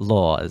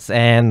laws.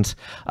 And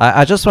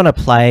I just want to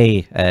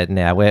play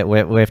now.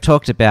 We've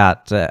talked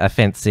about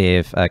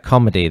offensive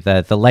comedy.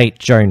 The late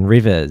Joan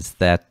Rivers,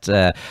 that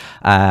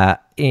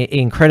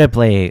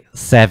incredibly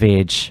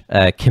savage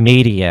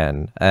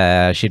comedian.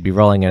 She'd be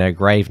rolling in her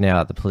grave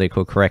now at the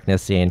political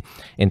correctness in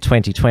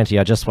 2020.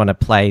 I just want to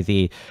play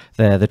the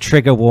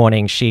trigger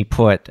warning she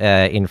put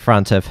in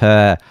front of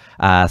her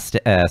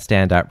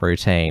stand-up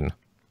routine.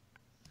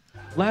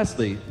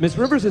 Lastly, Ms.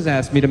 Rivers has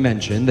asked me to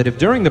mention that if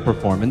during the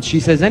performance she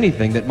says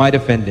anything that might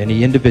offend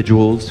any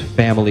individuals,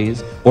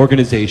 families,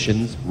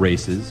 organizations,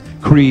 races,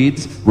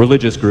 creeds,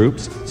 religious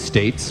groups,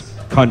 states,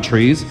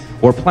 countries,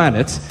 or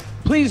planets,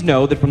 please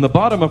know that from the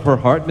bottom of her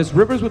heart, Ms.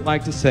 Rivers would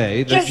like to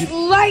say that just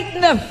lighten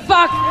the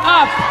fuck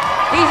up!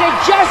 These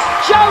are just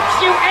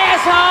jokes, you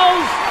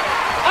assholes!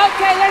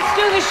 Okay, let's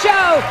do the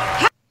show!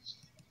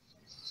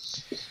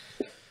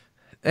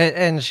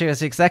 And she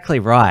was exactly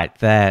right,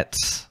 that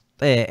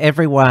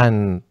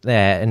everyone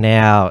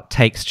now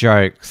takes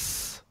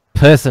jokes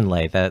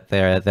personally, that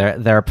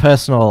they're a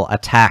personal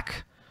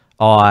attack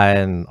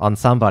on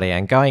somebody.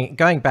 And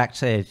going back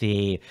to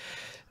the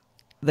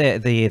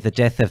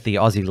death of the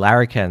Aussie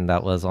larrikin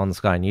that was on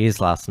Sky News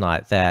last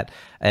night, that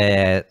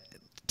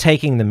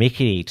taking the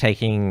mickey,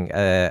 taking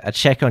a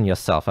check on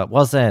yourself, it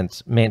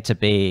wasn't meant to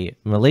be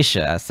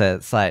malicious. So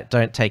it's like,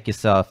 don't take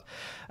yourself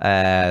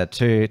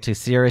too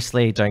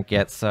seriously. Don't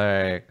get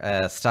so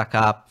stuck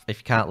up if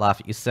you can't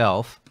laugh at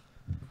yourself.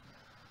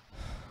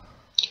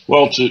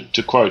 Well,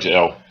 to quote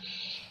our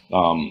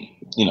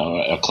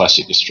our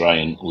classic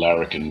Australian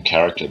larrikin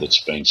character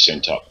that's been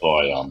sent up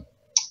by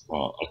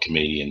a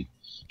comedian,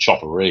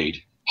 Chopper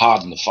Reed,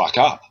 harden the fuck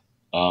up.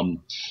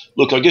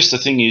 Look, I guess the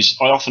thing is,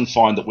 I often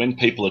find that when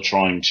people are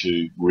trying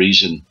to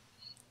reason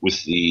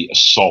with the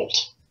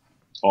assault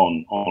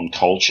on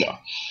culture,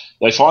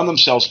 they find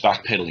themselves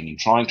backpedaling and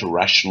trying to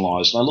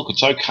rationalise. No, look,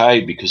 it's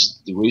okay because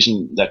the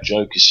reason that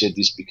joke is said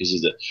this because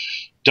of that.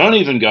 Don't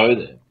even go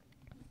there.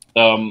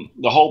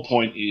 the whole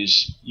point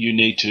is you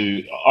need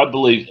to. I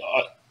believe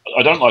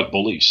I don't like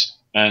bullies,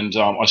 and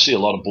I see a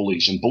lot of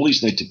bullies, and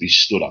bullies need to be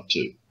stood up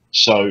to.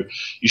 So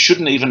you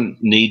shouldn't even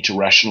need to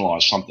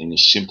rationalise something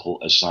as simple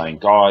as saying,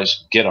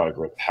 "Guys, get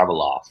over it, have a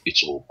laugh.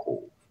 It's all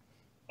cool."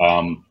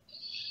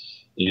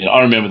 You know,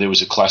 I remember there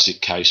was a classic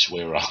case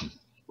where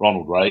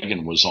Ronald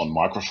Reagan was on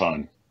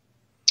microphone,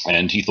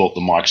 and he thought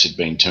the mics had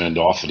been turned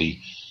off, and he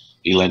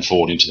leaned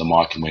forward into the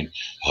mic and went,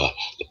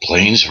 "The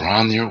planes are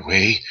on their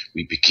way.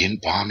 We begin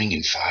bombing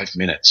in 5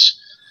 minutes."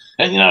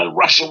 And, you know,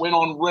 Russia went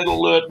on red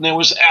alert, and there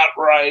was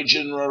outrage,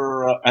 and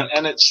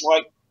it's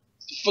like,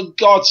 for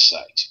God's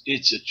sake,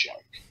 it's a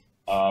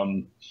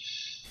joke.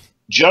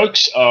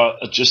 Jokes are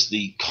just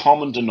the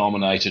common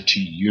denominator to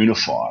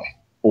unify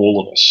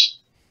all of us.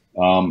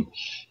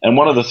 And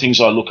one of the things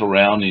I look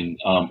around in,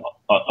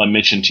 I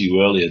mentioned to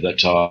you earlier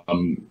that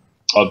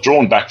I've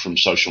drawn back from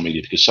social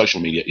media, because social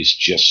media is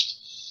just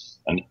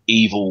an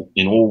evil,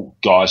 in all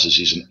guises,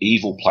 is an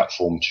evil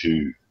platform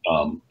to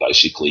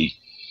basically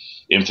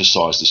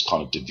emphasize this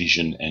kind of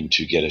division and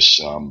to get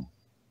us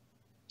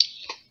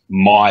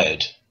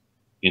mired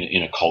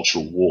in a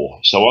cultural war.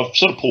 So I've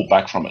sort of pulled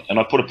back from it, and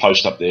I put a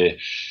post up there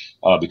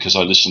because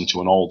I listened to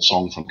an old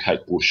song from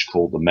Kate Bush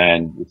called "The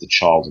Man with the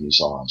Child in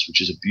His Eyes,"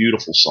 which is a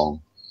beautiful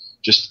song,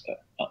 just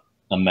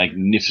a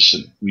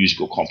magnificent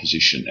musical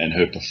composition, and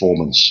her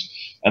performance,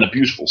 and a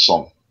beautiful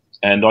song.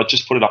 And I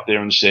just put it up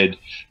there and said,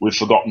 "We've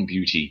forgotten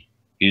beauty.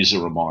 Here's a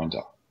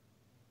reminder."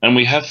 And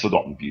we have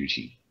forgotten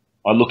beauty.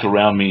 I look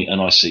around me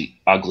and I see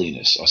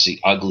ugliness. I see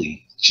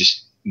ugly,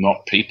 just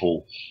not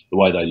people the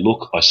way they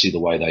look. I see the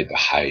way they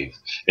behave.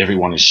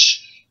 Everyone is,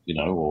 you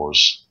know, or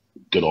as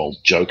good old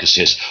Joker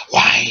says,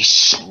 "Why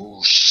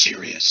so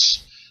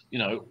serious?" You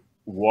know,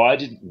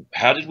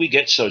 how did we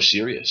get so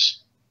serious?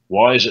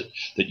 Why is it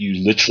that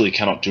you literally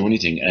cannot do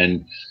anything?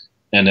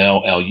 And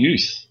our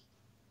youth,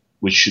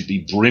 which should be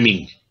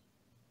brimming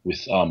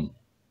with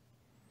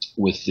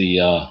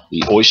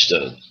the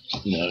oyster,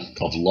 you know,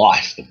 of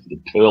life, the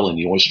pearl in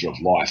the oyster of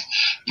life,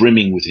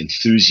 brimming with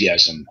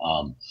enthusiasm,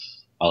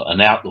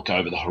 an outlook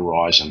over the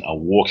horizon, are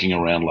walking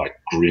around like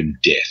grim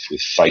death,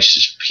 with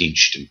faces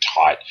pinched and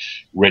tight,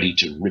 ready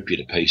to rip you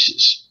to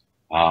pieces,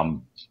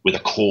 with a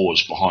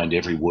cause behind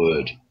every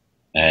word,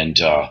 and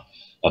a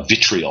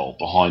vitriol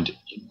behind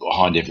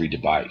every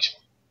debate.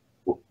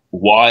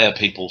 Why are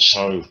people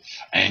so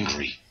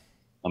angry?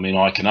 I mean,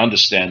 I can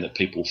understand that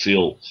people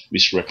feel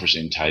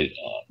misrepresented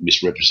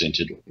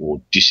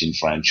or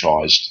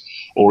disenfranchised,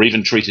 or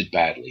even treated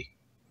badly.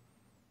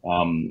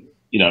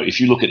 You know, if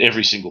you look at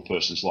every single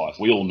person's life,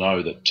 we all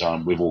know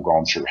that we've all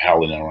gone through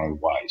hell in our own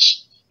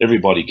ways.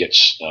 Everybody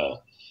gets,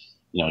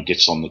 you know,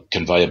 gets on the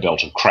conveyor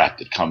belt of crap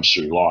that comes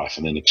through life,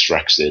 and then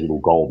extracts their little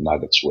gold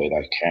nuggets where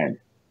they can.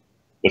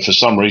 But for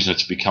some reason,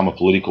 it's become a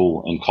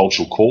political and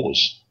cultural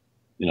cause.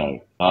 You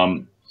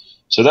know,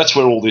 so that's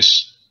where all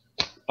this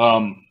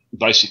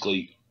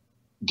basically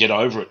get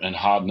over it and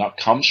harden up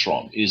comes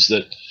from. Is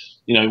that,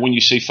 you know, when you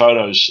see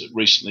photos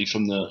recently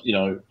from the, you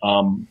know,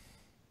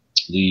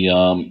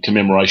 the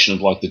commemoration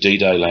of like the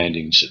D-Day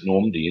landings at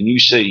Normandy, and you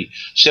see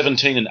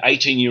 17 and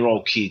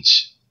 18-year-old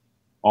kids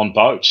on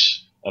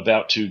boats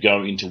about to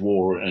go into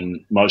war,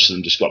 and most of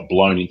them just got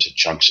blown into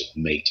chunks of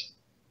meat.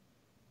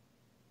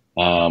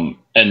 And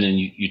then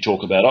you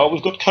talk about, oh,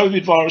 we've got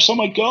COVID virus. Oh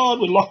my God,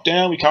 we're locked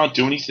down. We can't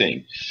do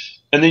anything.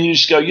 And then you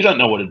just go, you don't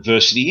know what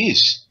adversity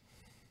is.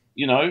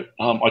 You know,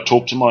 I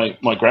talked to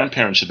my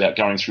grandparents about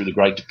going through the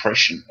Great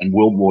Depression and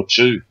World War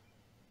II.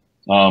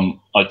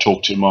 I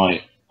talked to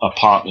my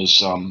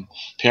partner's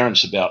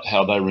parents about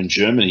how they were in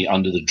Germany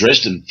under the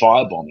Dresden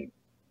firebombing,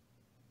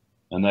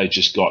 and they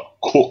just got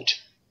cooked.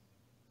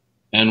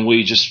 And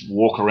we just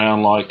walk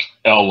around like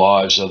our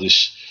lives are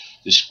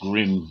this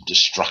grim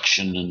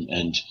destruction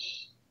and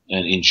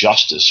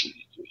injustice.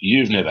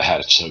 You've never had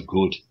it so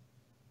good.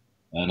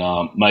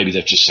 And maybe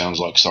that just sounds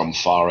like some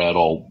far-out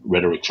old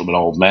rhetoric from an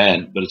old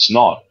man, but it's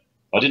not.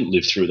 I didn't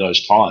live through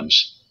those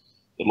times.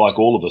 But like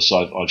all of us,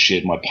 I've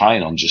shared my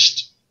pain. I'm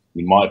just,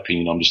 in my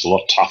opinion, I'm just a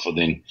lot tougher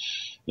than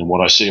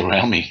what I see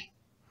around me.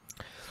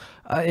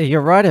 You're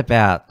right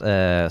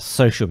about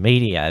social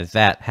media.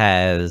 That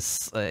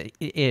has,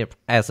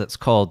 as it's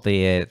called,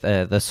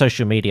 the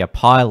social media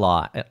pile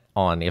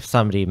on. If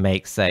somebody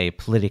makes a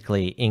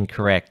politically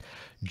incorrect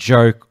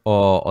joke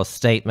or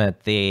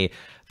statement, the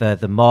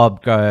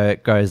mob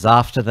goes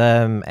after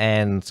them.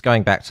 And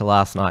going back to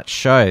last night's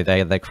show,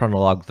 they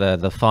chronologue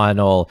the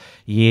final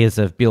years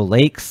of Bill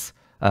Leake's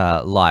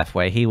life,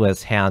 where he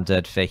was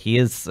hounded for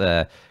his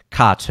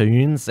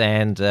cartoons,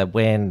 and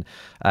when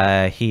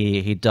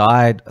he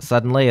died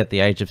suddenly at the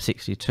age of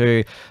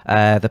 62,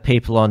 the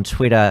people on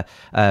Twitter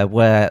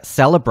were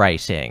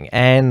celebrating.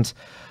 And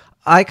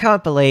I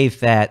can't believe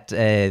that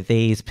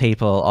these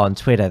people on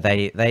Twitter,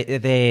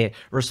 their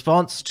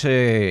response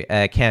to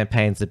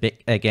campaigns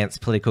against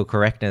political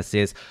correctness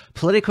is,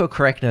 political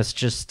correctness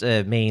just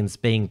means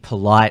being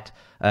polite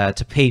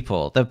to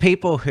people. The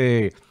people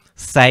who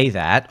say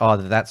that, oh,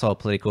 that's all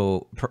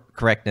political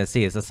correctness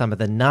is, are some of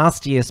the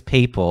nastiest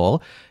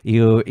people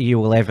you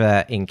will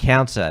ever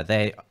encounter.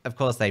 They, of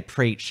course, they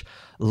preach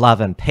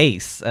love and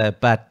peace,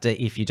 but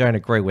if you don't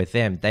agree with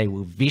them, they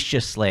will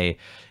viciously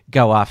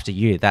go after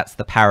you. That's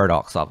the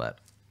paradox of it.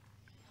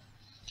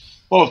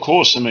 Well, of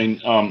course. I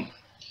mean,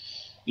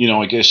 you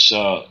know, I guess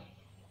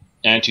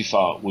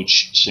Antifa,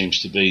 which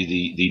seems to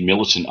be the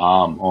militant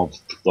arm of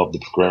the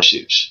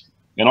progressives,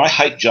 and I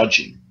hate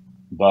judging,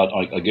 but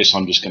I guess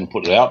I'm just going to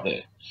put it out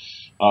there.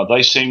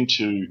 They seem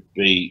to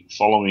be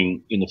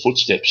following in the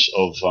footsteps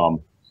of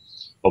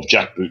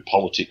jackboot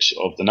politics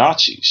of the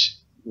Nazis,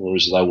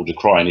 whereas they will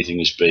decry anything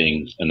as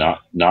being a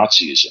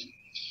Nazism.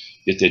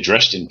 Yet they're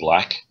dressed in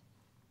black,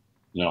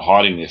 you know,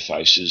 hiding their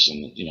faces,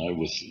 and you know,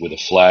 with a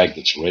flag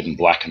that's red and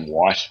black and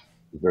white,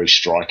 a very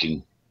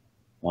striking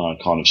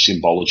kind of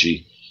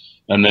symbology.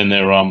 And then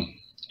they're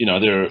you know,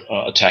 they're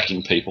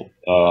attacking people.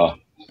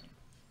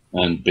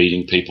 And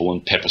beating people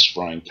and pepper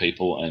spraying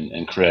people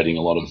and creating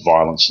a lot of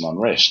violence and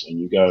unrest. And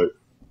you go,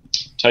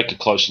 take a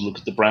closer look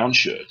at the brown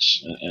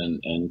shirts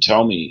and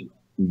tell me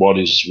what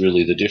is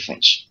really the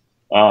difference.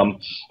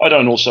 I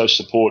don't also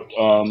support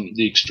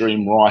the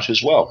extreme right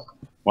as well.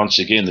 Once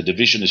again, the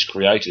division is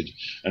created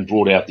and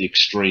brought out the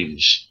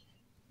extremes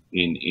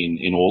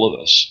in all of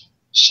us.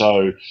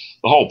 So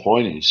the whole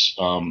point is,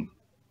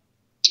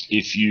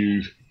 if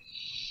you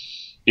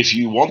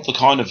want the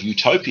kind of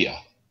utopia,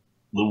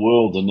 the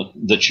world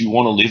that you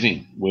want to live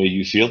in, where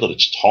you feel that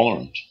it's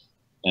tolerant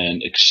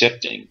and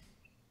accepting,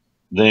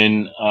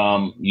 then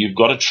you've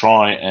got to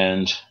try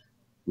and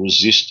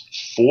resist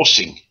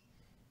forcing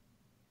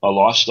a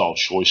lifestyle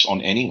choice on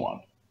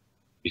anyone,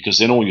 because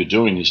then all you're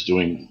doing is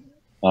doing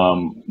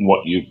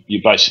what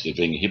you're basically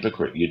being a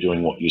hypocrite. You're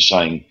doing what you're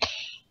saying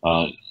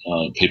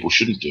people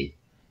shouldn't do.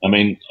 I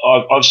mean,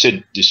 I've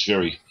said this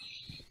very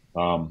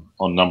on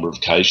a number of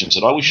occasions,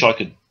 that I wish I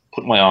could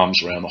put my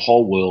arms around the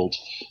whole world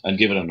and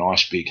give it a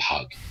nice big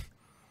hug,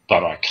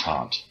 but I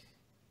can't.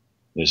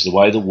 There's the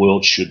way the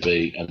world should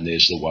be, and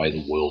there's the way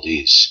the world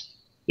is.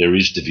 There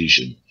is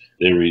division,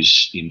 there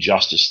is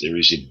injustice, there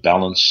is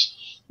imbalance,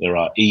 there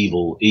are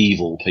evil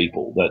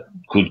people that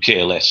could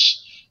care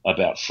less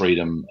about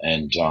freedom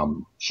and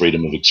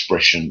freedom of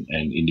expression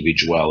and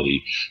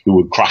individuality, who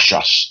would crush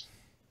us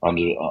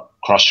under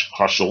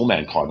crush all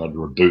mankind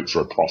under a boot for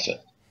a profit.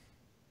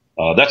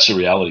 That's the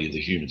reality of the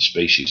human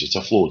species. It's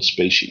a flawed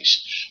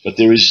species, but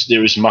there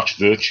is much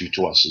virtue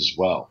to us as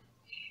well.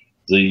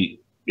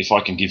 If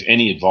I can give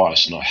any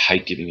advice, and I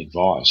hate giving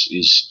advice,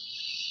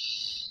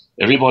 is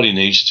everybody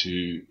needs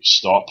to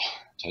stop,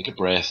 take a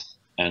breath,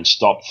 and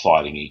stop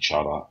fighting each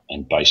other,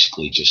 and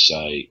basically just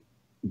say,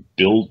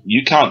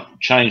 you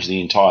can't change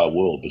the entire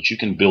world, but you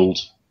can build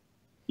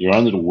your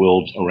own little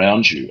world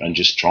around you, and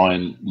just try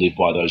and live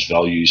by those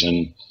values,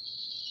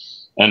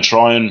 and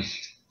try and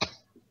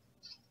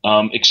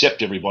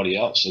accept everybody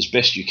else as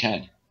best you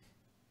can.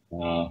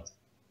 I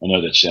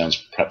know that sounds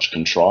perhaps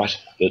contrite,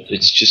 but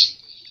it's just,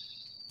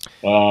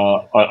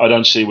 I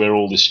don't see where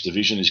all this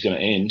division is going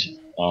to end.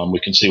 We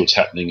can see what's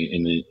happening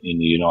in the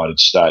United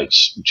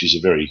States, which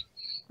is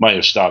may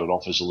have started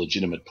off as a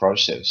legitimate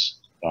protest,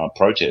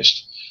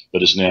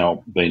 but has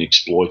now been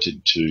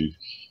exploited to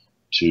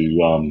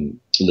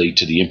lead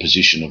to the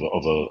imposition of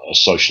a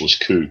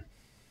socialist coup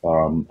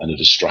and a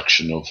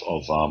destruction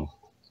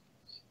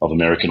of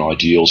American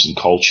ideals and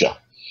culture.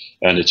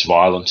 And it's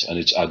violent, and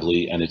it's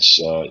ugly, and it's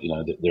you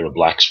know, there are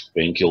blacks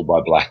being killed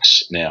by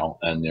blacks now,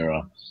 and there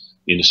are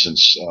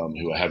innocents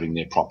who are having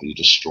their property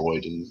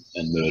destroyed,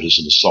 and murders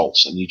and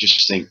assaults. And you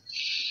just think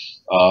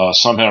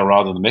somehow or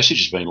other the message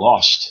has been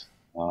lost.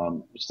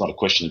 It's not a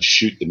question of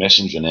shoot the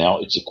messenger now,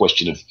 it's a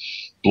question of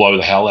blow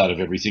the hell out of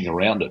everything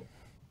around it.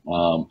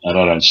 And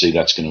I don't see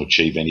that's going to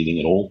achieve anything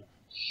at all.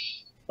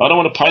 I don't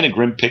want to paint a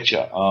grim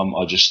picture.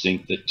 I just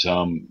think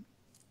that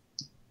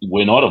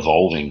we're not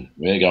evolving,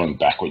 we're going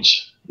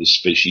backwards. This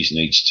species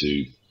needs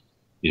to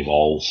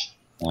evolve,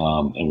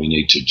 and we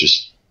need to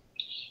just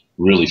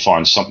really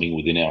find something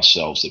within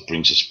ourselves that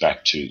brings us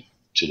back to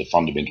the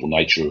fundamental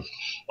nature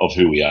of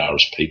who we are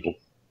as people.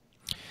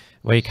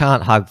 Well, you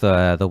can't hug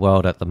the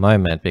world at the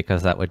moment,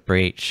 because that would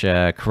breach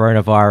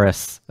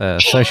coronavirus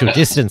social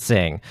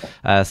distancing.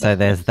 So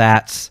there's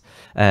that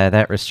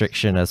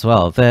restriction as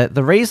well.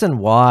 The reason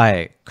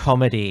why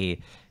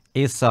comedy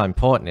is so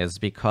important is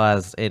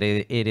because it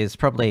is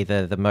probably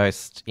the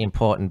most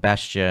important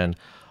bastion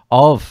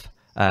of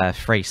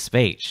free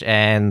speech,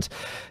 and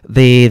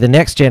the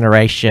next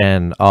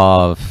generation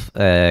of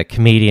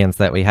comedians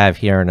that we have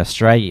here in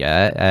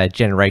Australia,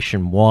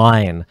 Generation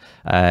Wine,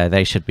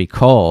 they should be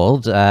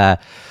called.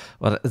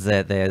 What is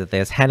it?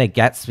 There's Hannah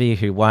Gatsby,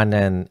 who won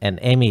an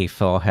Emmy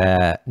for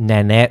her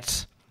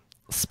Nanette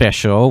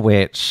special,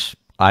 which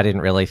I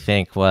didn't really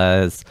think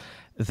was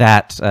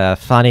that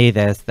funny.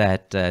 There's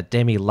that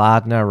Demi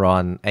Lardner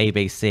on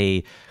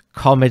ABC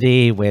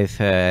Comedy with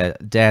her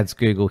dad's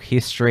Google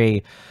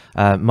history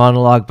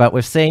monologue. But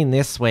we've seen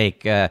this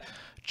week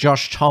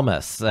Josh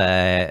Thomas,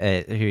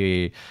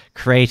 who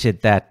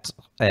created that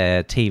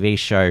TV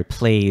show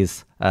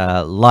Please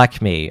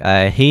like me.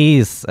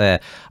 He's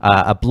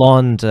a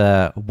blonde,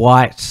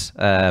 white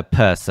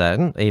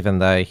person, even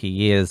though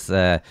he is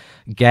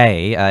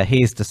gay.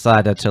 He's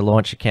decided to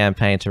launch a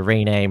campaign to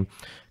rename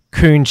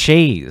Coon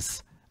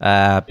Cheese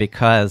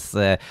because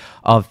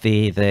of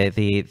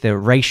the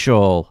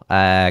racial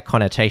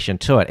connotation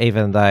to it,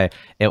 even though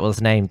it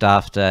was named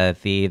after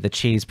the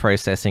cheese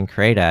processing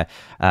creator,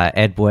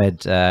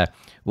 Edward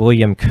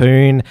William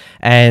Coon,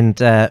 and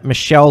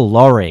Michelle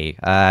Laurie.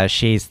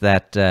 She's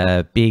that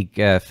big,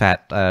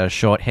 fat,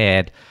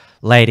 short-haired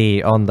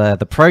lady on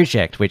the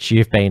project, which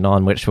you've been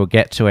on, which we'll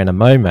get to in a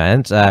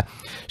moment.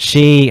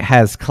 She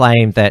has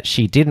claimed that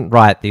she didn't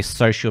write this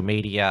social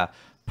media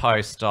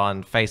post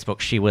on Facebook.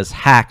 She was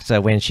hacked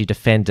when she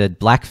defended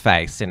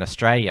blackface in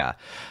Australia.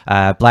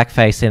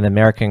 Blackface in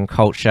American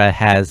culture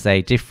has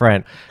a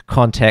different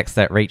context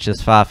that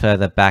reaches far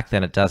further back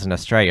than it does in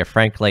Australia,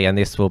 frankly, and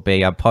this will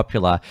be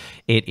unpopular.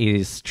 It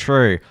is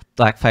true.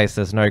 Blackface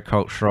has no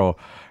cultural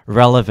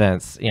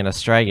relevance in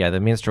Australia.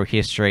 The minstrel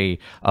history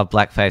of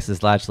blackface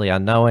is largely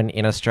unknown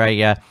in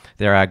Australia.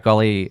 There are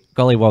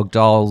gollywog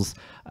dolls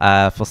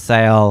for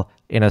sale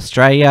in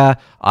Australia.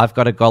 I've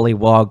got a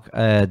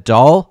gollywog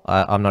doll.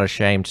 I'm not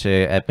ashamed to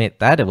admit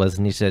that. It was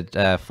knitted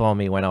for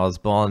me when I was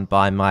born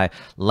by my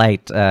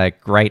late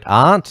great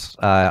aunt.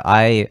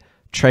 I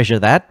treasure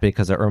that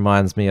because it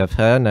reminds me of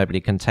her.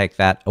 Nobody can take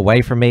that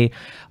away from me.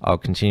 I'll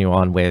continue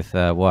on with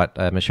what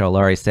Michelle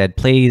Laurie said.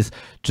 Please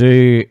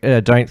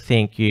don't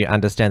think you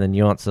understand the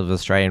nuance of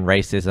Australian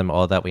racism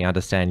or that we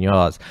understand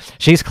yours.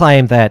 She's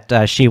claimed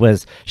that she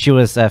was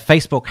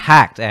Facebook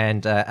hacked,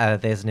 and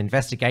there's an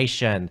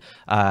investigation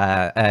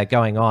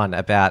going on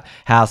about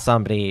how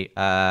somebody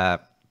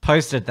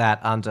posted that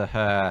under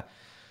her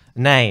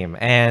name.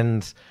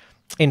 And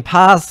in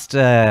past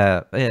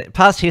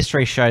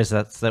history shows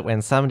us that when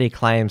somebody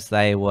claims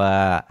they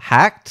were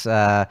hacked,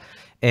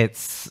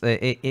 it's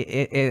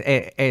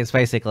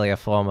basically a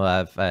form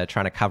of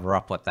trying to cover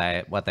up what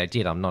they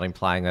did. I'm not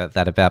implying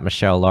that about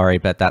Michelle Laurie,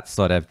 but that's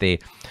sort of the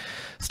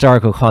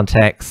historical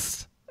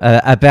context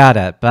about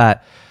it.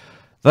 But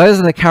those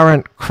are the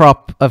current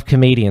crop of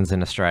comedians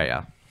in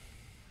Australia.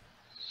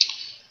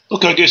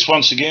 Look, I guess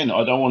once again,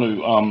 I don't want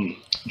to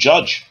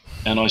judge.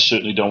 And I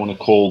certainly don't want to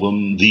call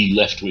them the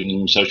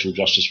left-wing social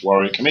justice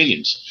warrior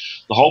comedians.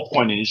 The whole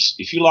point is,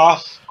 if you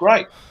laugh,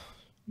 great.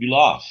 You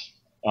laugh.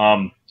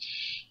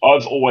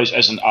 I've always,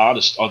 as an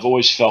artist, I've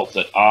always felt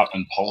that art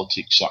and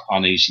politics are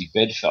uneasy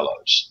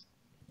bedfellows.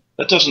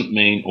 That doesn't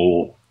mean,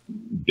 or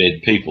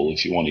bed people,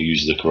 if you want to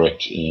use the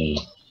correct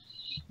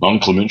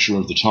nomenclature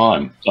of the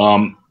time.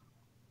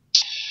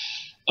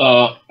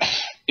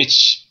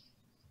 It's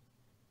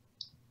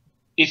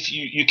if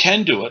you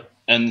can do it.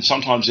 And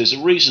sometimes there's a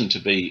reason to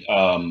be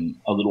a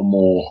little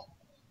more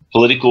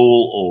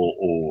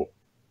political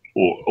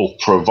or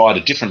provide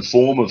a different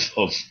form of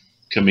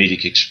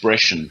comedic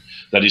expression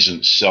that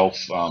isn't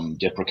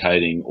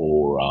self-deprecating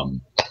or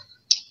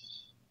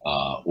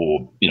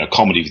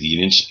comedy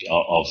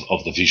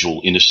of the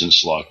visual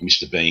innocence like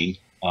Mr. Bean.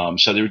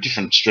 So there are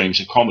different streams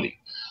of comedy.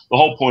 The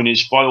whole point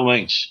is, by all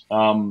means,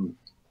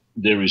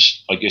 there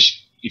is, I guess,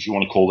 if you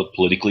want to call it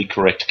politically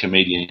correct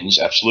comedians,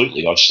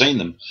 absolutely. I've seen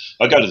them.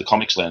 I go to the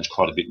Comics Lounge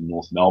quite a bit in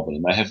North Melbourne,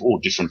 and they have all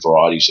different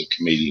varieties of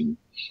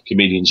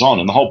comedians on.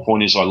 And the whole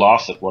point is I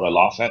laugh at what I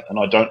laugh at, and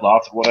I don't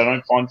laugh at what I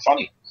don't find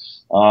funny.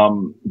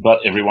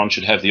 But everyone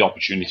should have the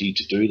opportunity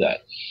to do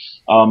that.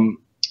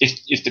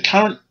 If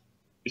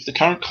the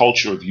current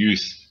culture of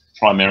youth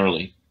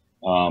primarily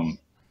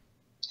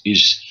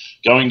is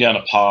going down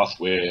a path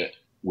where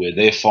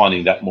they're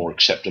finding that more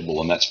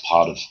acceptable, and that's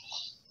part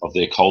of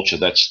their culture,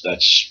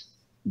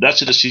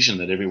 that's a decision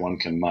that everyone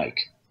can make.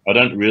 I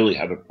don't really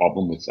have a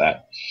problem with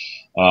that,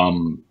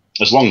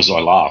 as long as I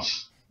laugh.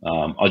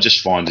 I just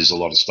find there's a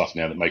lot of stuff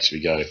now that makes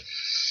me go,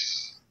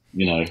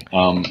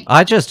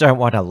 I just don't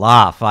want to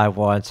laugh. I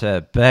want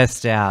to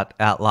burst out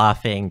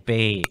laughing,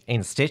 be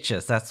in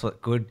stitches. That's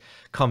what good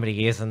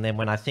comedy is. And then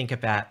when I think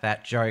about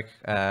that joke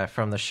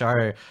from the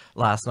show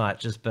last night,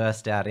 just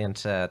burst out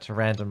into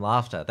random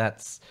laughter.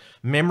 That's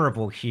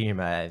memorable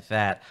humor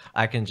that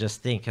I can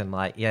just think and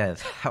like, yeah,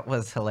 that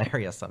was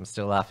hilarious. I'm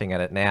still laughing at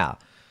it now.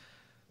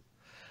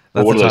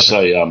 Well, what do they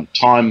say?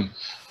 Time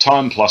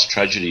plus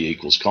tragedy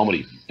equals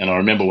comedy. And I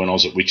remember when I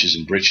was at Witches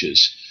and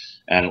Britches,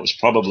 and it was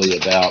probably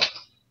about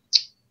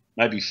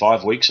maybe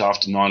 5 weeks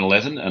after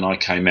 9/11, and I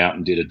came out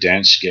and did a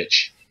dance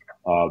sketch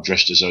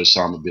dressed as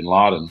Osama bin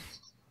Laden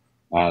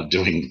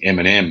doing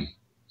Eminem.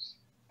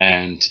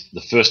 And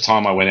the first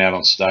time I went out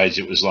on stage,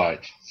 it was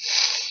like,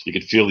 you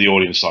could feel the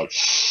audience like,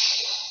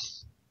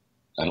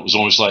 and it was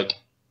almost like,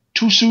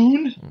 too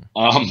soon?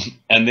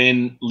 And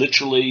then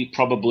literally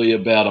probably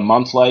about a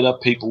month later,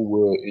 people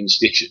were in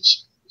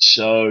stitches.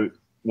 So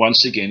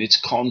once again, it's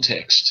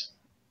context.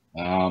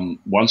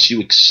 Once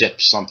you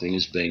accept something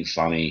as being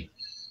funny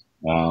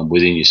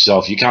within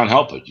yourself, you can't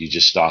help it. You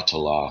just start to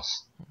laugh.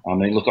 I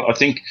mean, look, I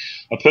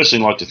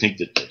personally like to think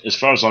that as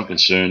far as I'm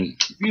concerned,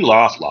 if you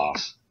laugh.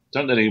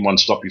 Don't let anyone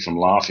stop you from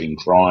laughing,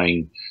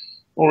 crying,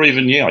 or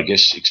even, I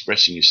guess,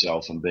 expressing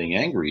yourself and being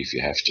angry if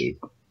you have to.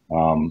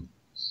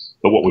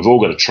 But what we've all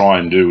got to try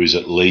and do is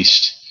at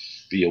least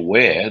be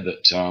aware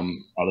that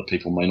other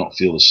people may not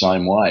feel the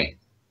same way.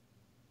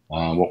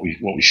 What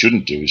we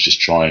shouldn't do is just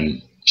try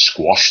and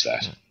squash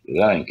that.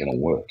 That ain't going to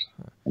work.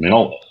 I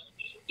mean,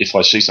 if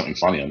I see something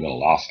funny, I'm going to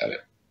laugh at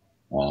it.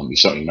 If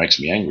something makes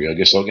me angry, I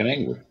guess I'll get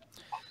angry.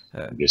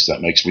 I guess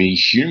that makes me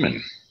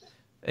human.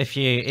 If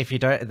you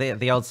don't,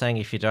 the old saying,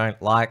 if you don't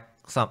like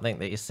something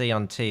that you see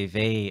on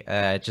TV,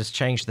 just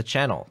change the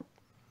channel.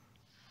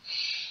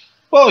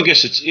 Well, I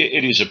guess it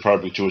is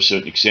appropriate to a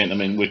certain extent. I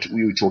mean,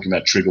 we were talking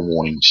about trigger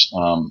warnings.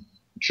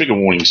 Trigger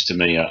warnings to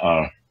me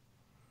are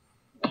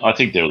I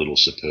think they're a little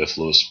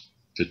superfluous,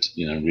 but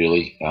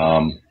really.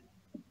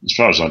 As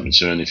far as I'm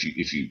concerned, if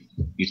you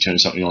turn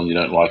something on, you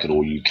don't like it,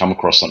 or you come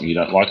across something you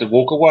don't like it,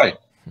 walk away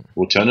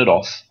or turn it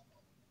off.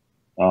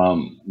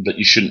 But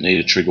you shouldn't need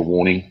a trigger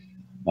warning.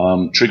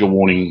 Trigger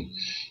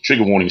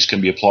warnings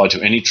can be applied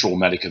to any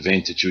traumatic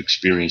event that you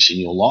experience in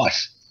your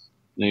life.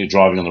 You're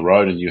driving on the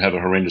road and you have a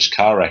horrendous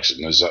car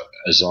accident,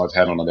 as I've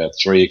had on about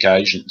 3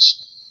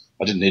 occasions.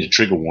 I didn't need a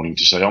trigger warning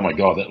to say, "Oh my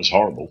God, that was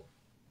horrible."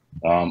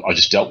 I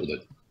just dealt with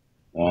it.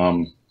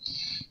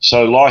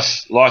 So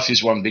life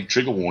is one big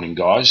trigger warning,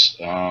 guys.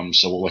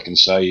 So all I can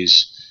say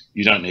is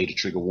you don't need a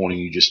trigger warning.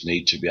 You just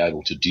need to be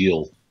able to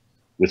deal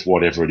with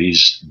whatever it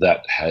is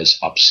that has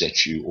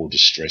upset you or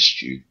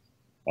distressed you.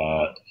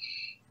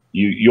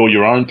 You're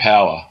your own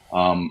power.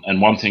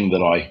 And one thing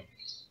that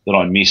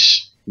I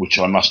miss, which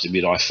I must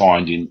admit I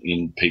find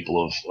in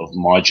people of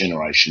my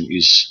generation,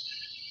 is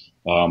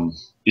the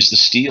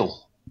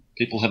steel.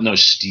 People have no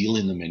steel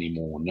in them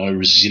anymore. No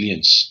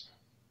resilience.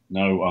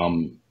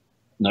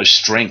 No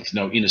strength,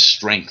 no inner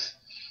strength.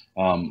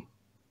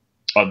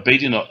 I've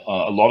been in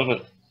a lot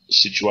of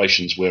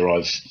situations where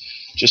I've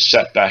just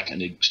sat back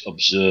and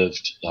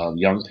observed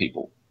young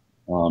people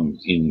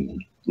in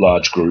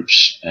large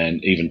groups,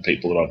 and even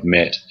people that I've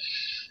met,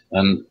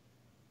 and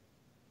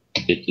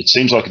it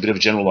seems like a bit of a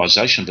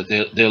generalization, but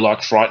they're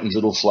like frightened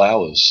little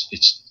flowers.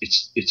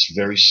 It's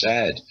very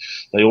sad.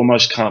 They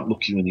almost can't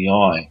look you in the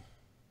eye.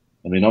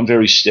 I mean, I'm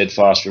very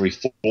steadfast, very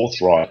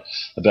forthright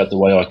about the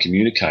way I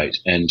communicate,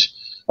 and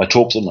I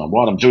talk to them.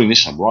 I'm doing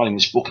this. I'm writing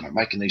this book, and I'm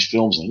making these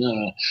films,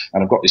 and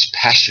I've got this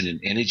passion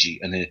and energy,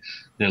 and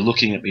they're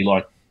looking at me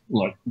like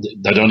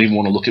they don't even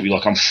want to look at me,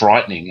 like I'm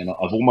frightening, and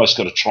I've almost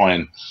got to try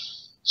and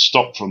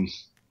stop from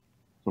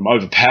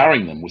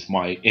overpowering them with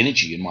my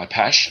energy and my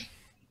passion.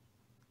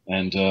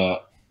 And I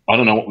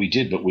don't know what we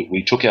did, but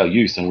we took our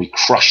youth and we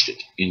crushed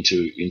it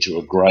into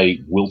a grey,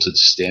 wilted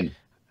stem.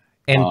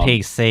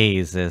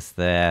 NPCs is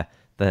the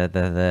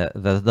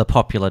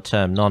popular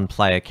term,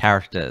 non-player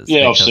characters.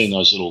 Yeah, I've seen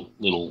those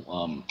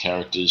little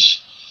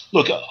characters.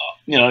 Look,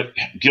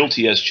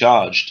 guilty as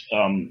charged.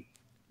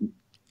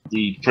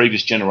 The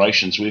previous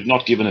generations, we've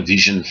not given a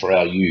vision for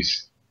our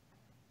youth.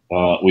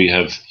 We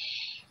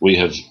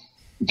have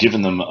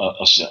given them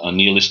a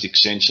nihilistic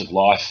sense of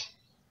life,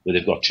 where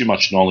they've got too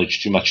much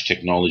knowledge, too much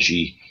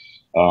technology,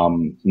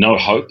 no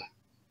hope,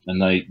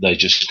 and they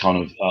just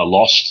kind of are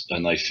lost,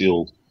 and they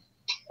feel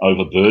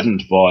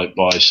overburdened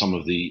by some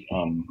of the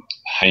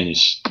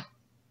heinous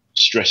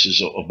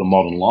stresses of the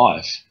modern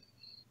life.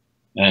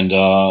 And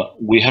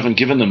we haven't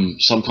given them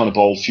some kind of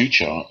bold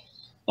future.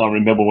 I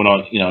remember when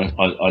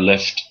I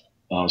left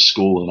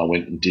school and I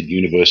went and did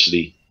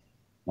university,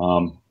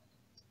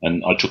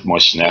 and I took my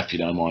snap,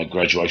 my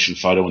graduation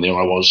photo, and there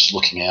I was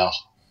looking out,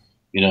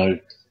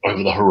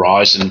 over the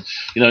horizon.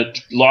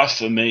 Life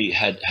for me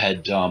had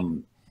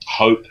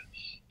hope,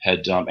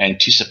 had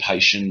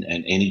anticipation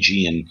and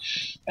energy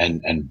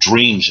and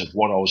dreams of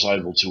what I was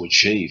able to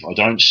achieve. I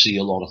don't see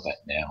a lot of that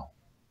now.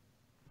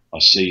 I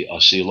see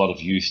a lot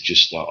of youth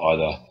just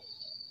either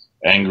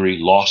angry,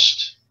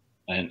 lost,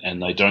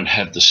 and they don't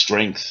have the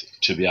strength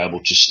to be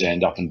able to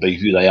stand up and be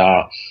who they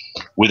are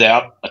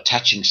without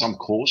attaching some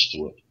cause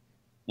to it.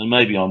 And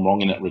maybe I'm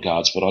wrong in that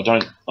regards, but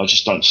I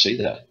just don't see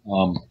that.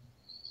 And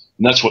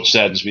that's what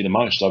saddens me the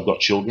most. I've got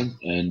children,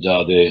 and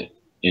they're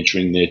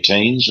entering their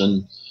teens,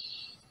 and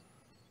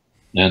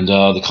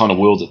the kind of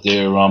world that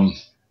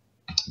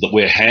that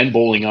we're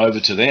handballing over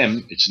to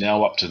them, it's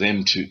now up to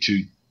them to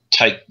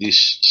take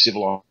this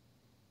civilized.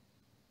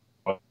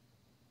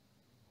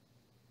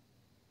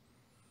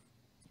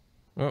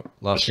 Oh,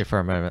 lost you for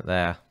a moment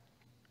there.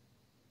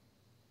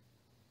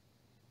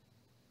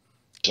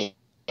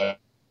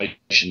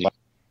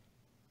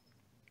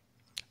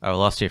 Oh,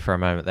 lost you for a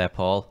moment there,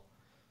 Paul.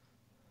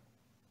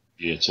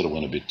 Yeah, it sort of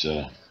went a bit.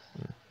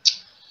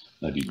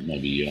 Maybe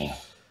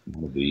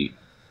one of the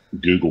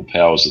Google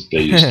powers that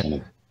be is kind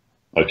of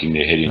poking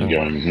their head in and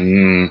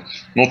going,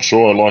 not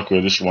sure I like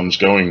where this one's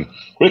going.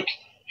 Quick,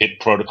 hit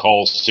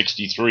protocol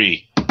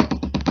 63.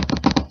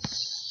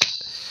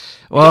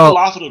 Well, you gotta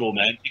laugh at it all,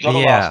 man. You gotta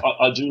laugh.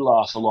 I do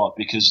laugh a lot,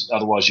 because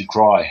otherwise you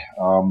cry.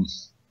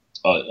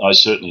 I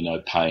certainly know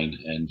pain,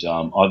 and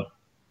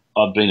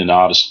I've been an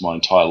artist my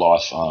entire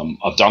life.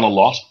 I've done a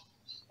lot,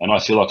 and I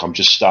feel like I'm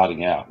just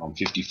starting out. I'm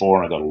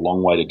 54 and I've got a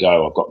long way to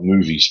go. I've got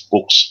movies,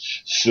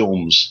 books,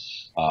 films,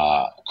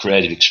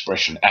 creative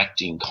expression,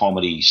 acting,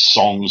 comedy,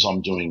 songs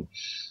I'm doing.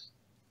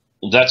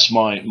 that's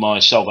my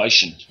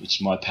salvation.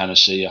 It's my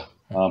panacea.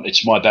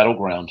 It's my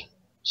battleground.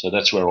 So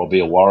that's where I'll be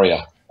a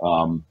warrior.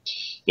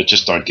 But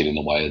just don't get in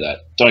the way of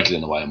that. Don't get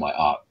in the way of my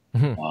art.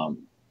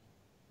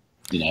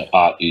 You know,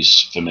 art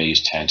is, for me,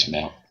 is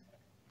tantamount.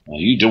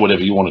 You do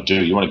whatever you want to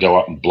do. You want to go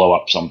up and blow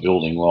up some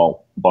building,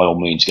 well, by all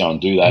means, go and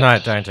do that. No,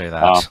 don't do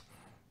that.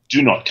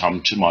 Do not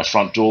come to my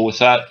front door with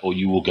that, or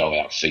you will go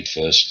out feet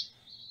first.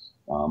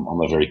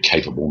 I'm a very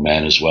capable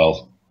man as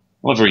well.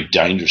 I'm a very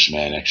dangerous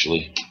man,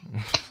 actually.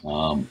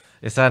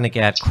 It's starting to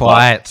get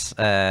quite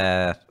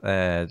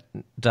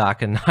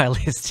dark and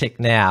nihilistic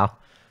now.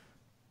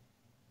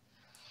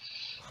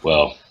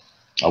 Well,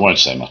 I won't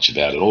say much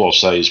about it. All I'll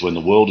say is when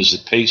the world is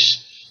at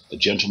peace, a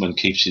gentleman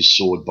keeps his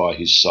sword by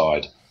his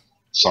side.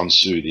 Sun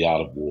Tzu, The Art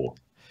of War.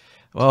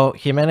 Well,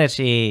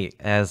 humanity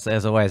has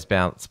always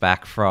bounced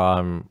back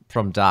from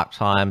dark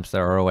times.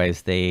 There are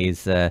always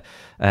these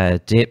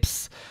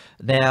dips.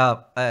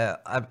 Now,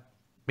 I've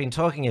been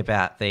talking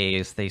about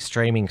these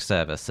streaming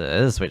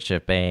services, which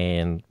have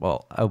been,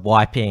 well,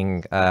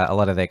 wiping a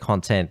lot of their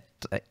content,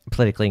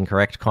 politically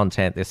incorrect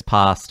content, this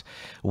past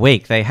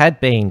week. They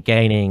had been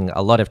gaining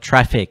a lot of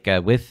traffic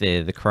with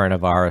the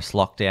coronavirus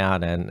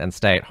lockdown and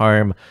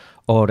stay-at-home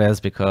orders,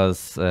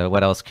 because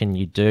what else can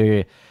you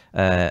do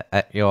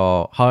at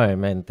your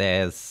home? And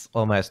there's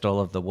almost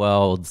all of the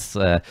world's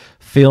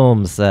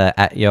films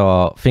at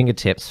your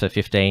fingertips for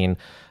 $15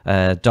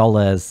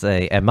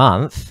 a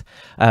month.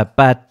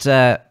 But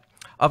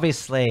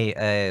obviously,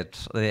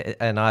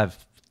 and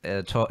I've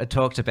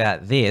talked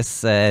about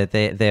this,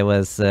 there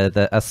was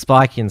a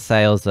spike in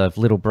sales of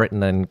Little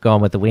Britain and Gone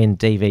with the Wind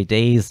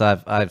DVDs.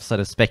 I've sort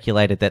of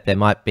speculated that there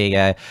might be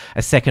a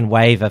second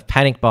wave of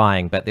panic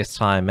buying, but this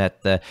time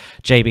at the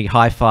GB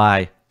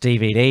Hi-Fi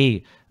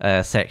DVD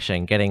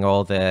section, getting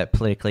all the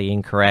politically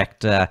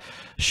incorrect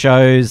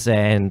shows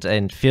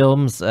and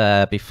films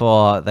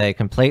before they're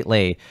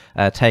completely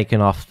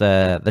taken off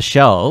the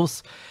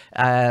shelves.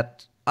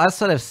 I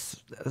sort of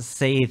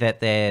see that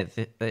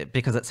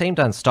because it seemed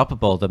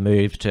unstoppable, the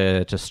move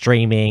to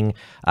streaming.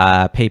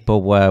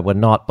 People were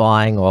not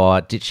buying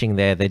or ditching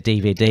their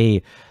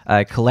DVD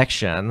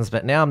collections,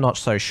 but now I'm not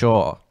so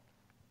sure.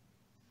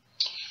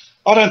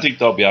 I don't think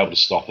they'll be able to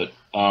stop it,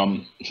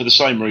 for the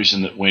same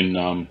reason that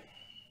when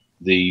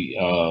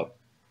the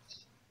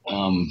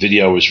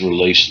video was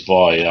released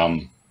by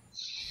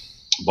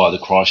the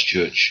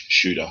Christchurch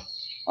shooter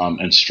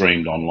and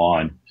streamed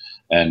online,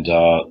 and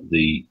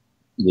the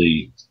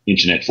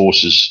internet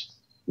forces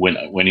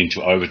went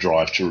into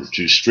overdrive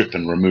to strip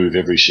and remove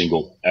every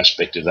single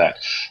aspect of that.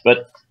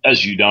 But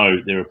as you know,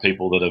 there are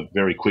people that are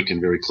very quick and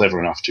very clever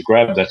enough to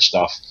grab that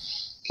stuff,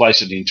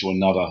 place it into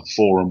another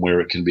forum where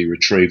it can be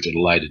retrieved at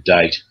a later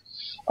date.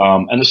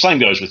 And the same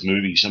goes with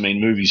movies. I mean,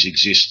 movies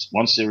exist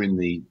once they're in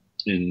the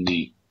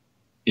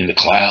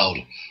cloud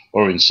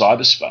or in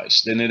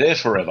cyberspace, then they're there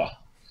forever.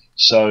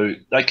 So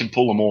they can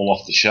pull them all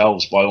off the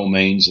shelves by all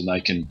means, and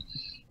they can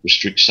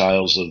restrict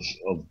sales of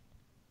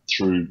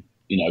through,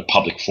 you know,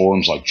 public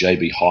forums like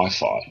JB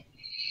Hi-Fi.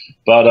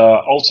 But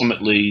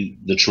ultimately,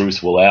 the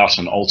truth will out,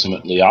 and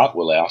ultimately art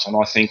will out. And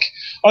I think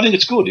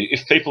it's good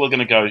if people are going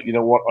to go, you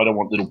know what, I don't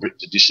want Little Britain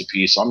to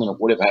disappear, so I'm going to,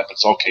 whatever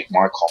happens, I'll keep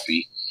my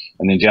copy,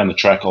 and then down the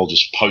track I'll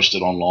just post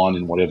it online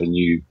in whatever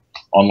new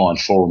online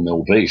forum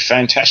there'll be.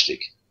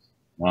 Fantastic.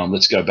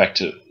 Let's go back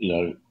to, you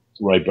know,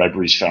 Ray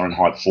Bradbury's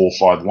Fahrenheit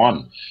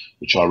 451,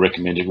 which I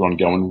recommend everyone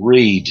go and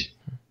read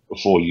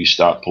before you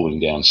start pulling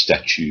down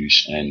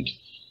statues and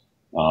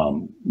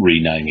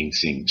renaming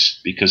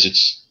things, because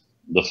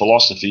the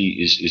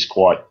philosophy is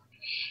quite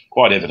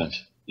evident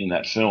in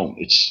that film.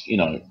 It's, you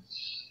know,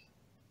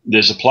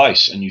 there's a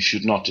place and you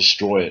should not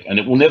destroy it, and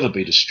it will never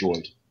be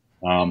destroyed,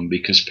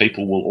 because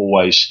people will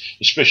always,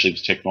 especially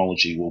with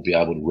technology, will be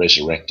able to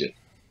resurrect it.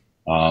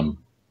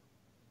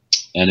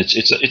 And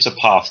it's a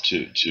path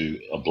to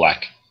a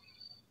black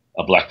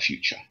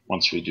future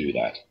once we do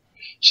that.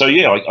 So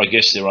yeah, I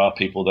guess there are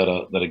people that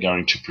are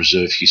going to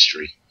preserve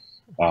history.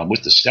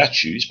 With the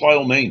statues, by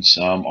all means,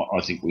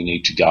 I think we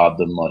need to guard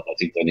them. I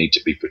think they need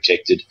to be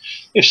protected.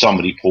 If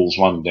somebody pulls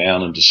one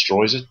down and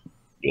destroys it,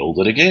 build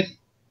it again.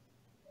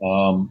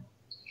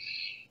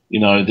 You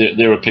know,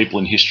 there are people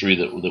in history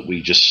that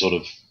we just sort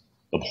of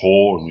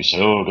abhor, and we say,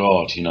 oh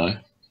God, you know.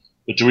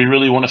 But do we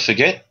really want to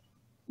forget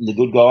the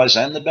good guys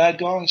and the bad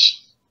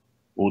guys?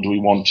 Or do we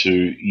want to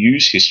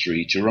use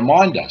history to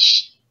remind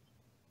us?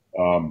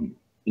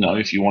 You know,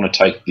 if you want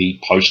to take the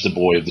poster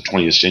boy of the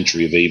 20th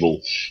century of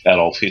evil,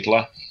 Adolf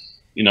Hitler,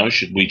 you know,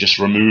 should we just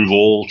remove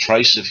all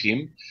trace of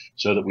him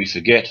so that we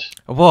forget?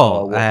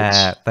 Well,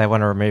 they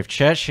want to remove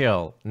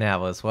Churchill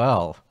now as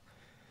well.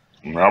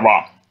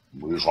 Never.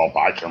 We shall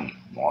bite him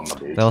on the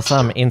beach. There was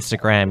some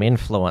Instagram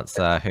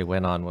influencer who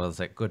went on, was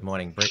at Good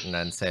Morning Britain,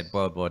 and said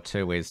World War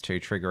II is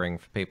too triggering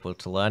for people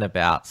to learn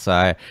about.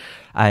 So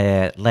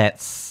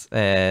let's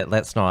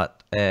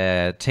not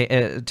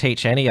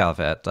teach any of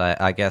it.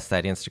 I guess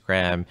that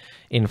Instagram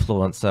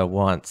influencer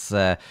wants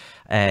the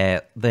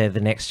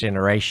next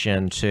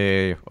generation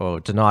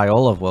to deny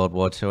all of World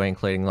War II,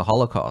 including the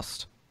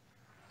Holocaust.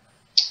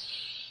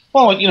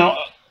 Well, you know,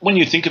 when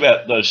you think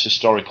about those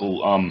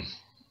historical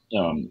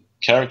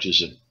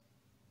characters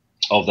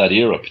of that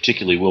era,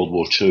 particularly World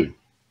War II,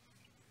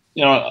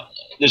 you know,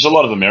 there's a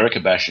lot of America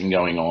bashing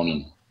going on,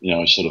 and you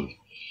know, sort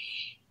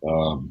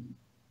of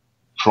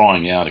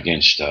crying out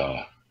against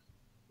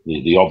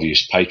the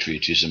obvious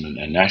patriotism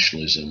and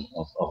nationalism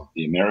of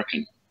the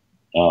American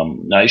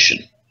nation.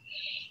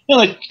 You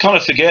know, they kind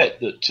of forget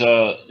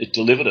that it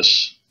delivered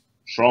us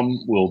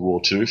from World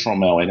War II,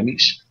 from our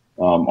enemies,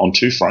 on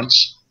two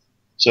fronts.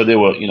 So there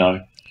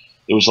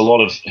was a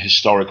lot of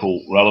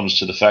historical relevance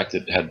to the fact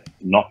that had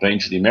not been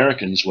for the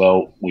Americans,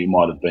 well, we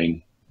might have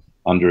been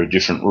under a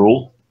different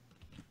rule.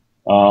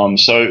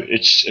 So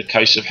it's a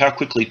case of how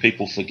quickly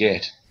people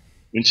forget.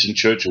 Winston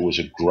Churchill was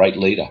a great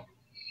leader.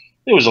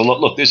 There was a lot.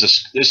 Look,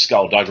 there's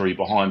skullduggery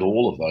behind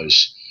all of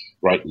those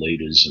great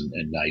leaders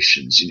and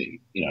nations.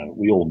 You know,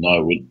 we all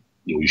know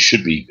we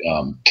should be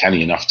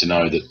canny enough to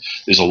know that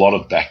there's a lot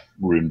of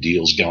backroom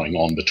deals going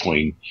on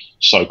between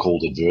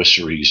so-called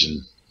adversaries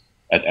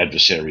and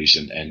adversaries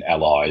and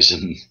allies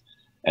and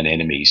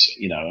enemies.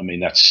 You know, I mean,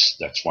 that's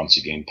once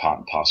again part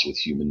and parcel with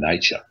human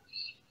nature.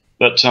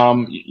 But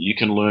you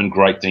can learn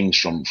great things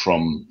from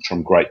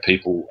great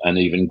people and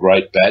even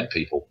great bad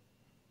people.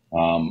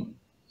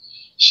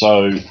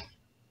 So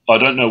I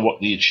don't know what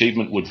the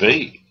achievement would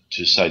be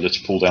to say, let's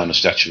pull down the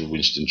statue of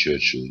Winston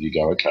Churchill. You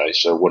go, okay,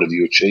 so what have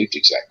you achieved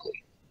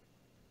exactly?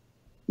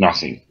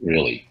 Nothing,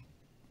 really.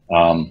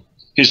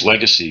 His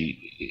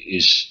legacy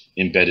is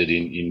embedded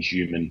in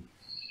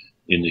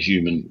the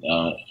human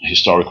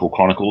historical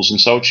chronicles, and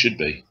so it should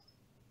be,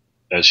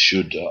 as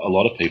should a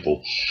lot of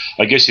people.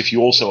 I guess if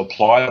you also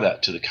apply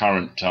that to the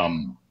current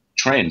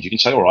trend, you can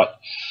say, all right,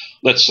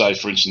 let's say,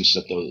 for instance,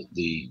 that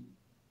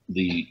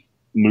the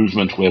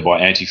movement whereby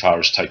Antifa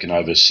has taken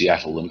over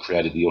Seattle and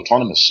created the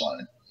autonomous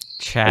zone.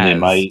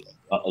 And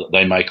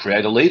they may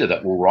create a leader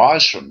that will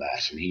rise from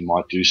that, and he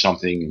might do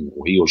something,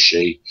 or he or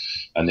she,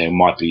 and there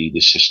might be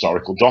this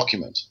historical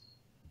document.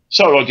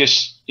 So I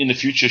guess in the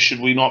future, should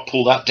we not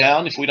pull that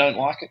down if we don't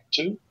like it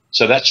too?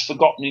 So that's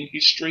forgotten in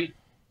history?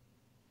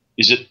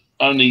 Is it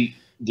only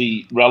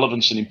the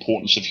relevance and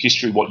importance of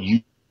history, what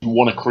you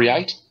want to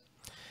create,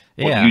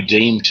 what you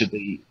deem to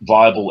be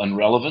viable and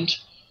relevant?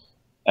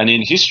 And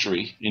in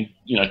history,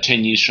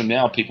 10 years from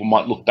now, people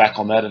might look back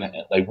on that, and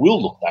they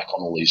will look back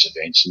on all these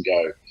events and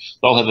go,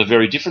 they'll have a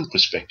very different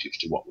perspective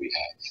to what we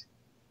have.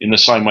 In the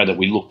same way that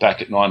we look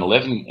back at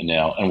 9/11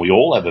 now, and we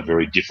all have a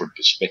very different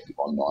perspective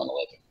on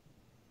 9/11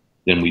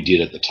 than we did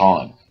at the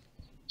time.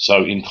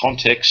 So in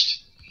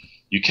context,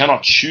 you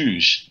cannot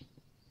choose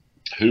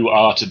who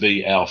are to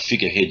be our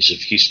figureheads of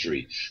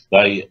history.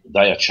 They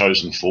are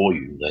chosen for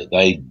you.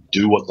 They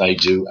do what they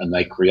do, and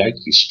they create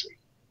history.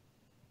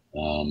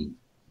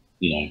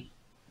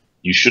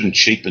 You shouldn't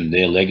cheapen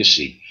their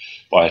legacy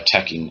by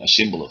attacking a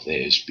symbol of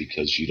theirs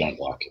because you don't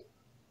like it.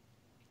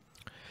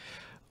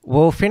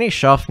 We'll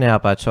finish off now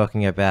by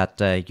talking about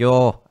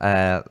your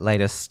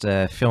latest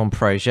film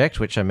project,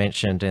 which I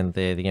mentioned in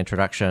the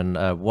introduction,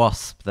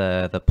 WASP,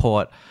 the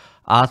Port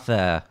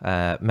Arthur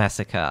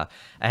massacre.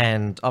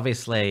 And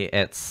obviously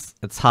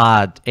it's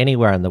hard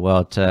anywhere in the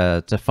world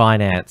to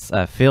finance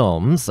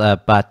films,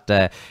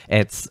 but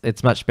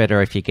it's much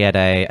better if you get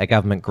a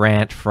government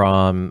grant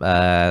from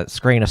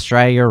Screen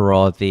Australia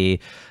or the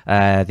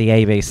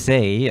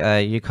ABC. Are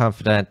you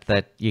confident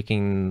that you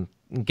can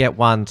get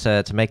one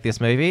to make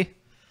this movie?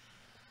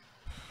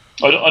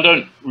 I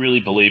don't really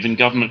believe in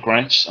government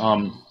grants. I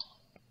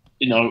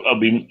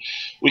mean,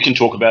 we can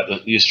talk about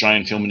the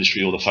Australian film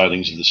industry or the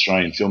failings of the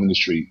Australian film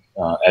industry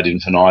ad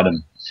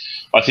infinitum.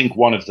 I think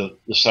one of the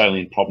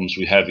salient problems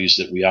we have is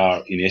that we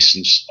are, in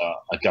essence,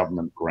 a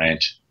government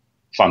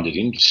grant-funded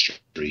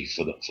industry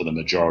for the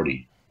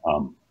majority.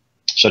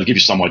 So to give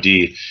you some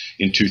idea,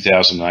 in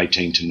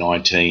 2018 to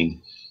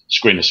 19,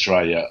 Screen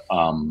Australia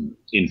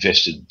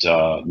invested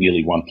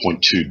nearly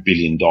 $1.2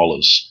 billion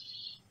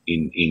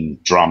in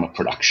drama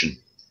production.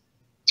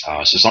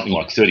 So something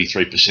like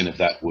 33% of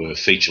that were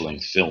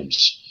feature-length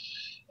films,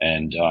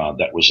 and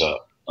that was a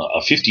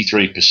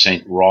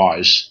 53%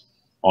 rise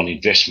on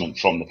investment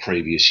from the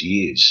previous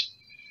years.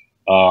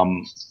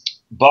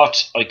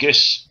 But I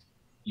guess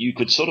you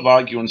could sort of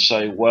argue and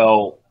say,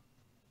 well,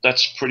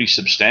 that's pretty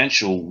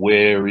substantial.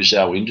 Where is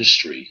our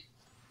industry?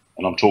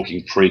 And I'm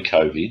talking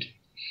pre-COVID.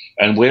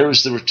 And where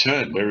is the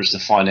return? Where is the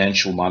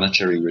financial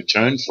monetary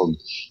return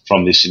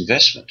from this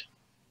investment?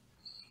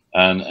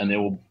 And there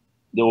will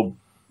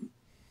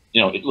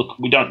look,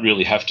 we don't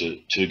really have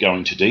to go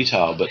into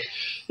detail, but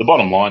the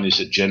bottom line is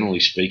that generally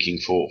speaking,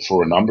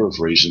 for a number of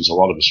reasons, a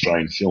lot of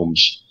Australian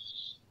films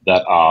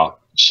that are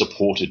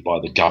supported by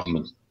the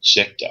government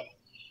sector,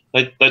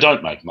 they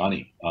don't make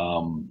money.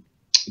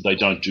 They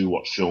don't do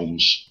what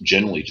films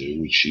generally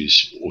do, which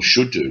is, or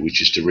should do,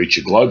 which is to reach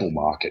a global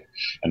market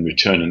and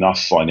return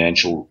enough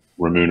financial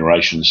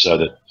remuneration so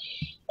that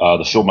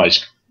the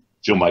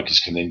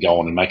filmmakers can then go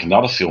on and make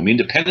another film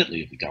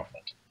independently of the government.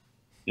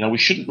 We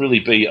shouldn't really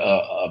be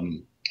a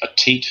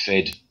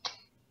teat-fed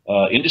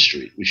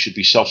industry. We should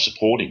be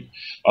self-supporting.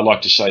 I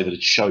like to say that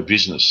it's show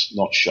business,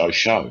 not show.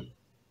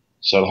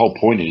 So the whole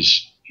point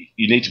is,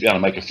 you need to be able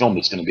to make a film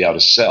that's going to be able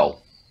to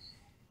sell.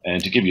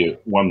 And to give you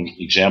one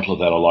example of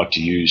that, I like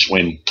to use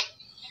when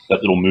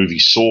that little movie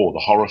Saw, the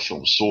horror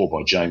film Saw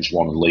by James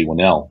Wan and Lee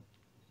Winnell,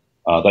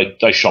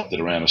 they shopped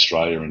it around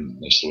Australia,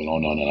 and they said, "Oh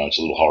no, it's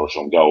a little horror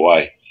film, go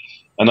away."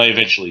 And they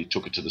eventually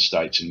took it to the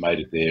States and made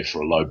it there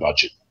for a low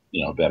budget,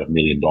 about $1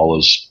 million.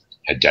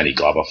 Had Danny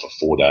Glover for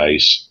 4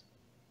 days,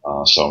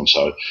 so and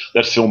so.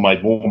 That film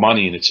made more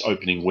money in its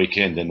opening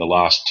weekend than the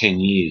last 10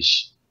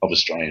 years of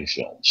Australian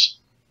films.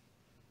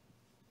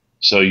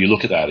 So you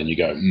look at that and you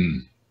go,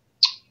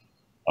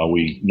 are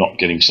we not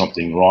getting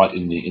something right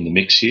in the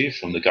mix here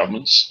from the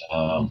governments?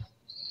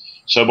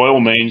 So by all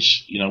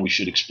means, we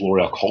should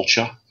explore our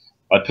culture.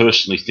 I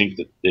personally think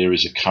that there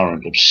is a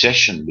current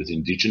obsession with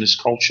Indigenous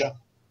culture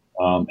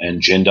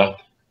and gender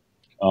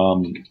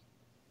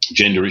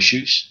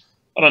issues.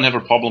 I don't have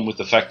a problem with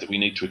the fact that we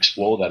need to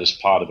explore that as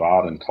part of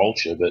art and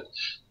culture, but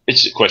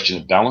it's a question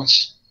of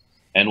balance.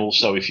 And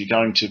also, if you're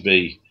going to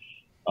be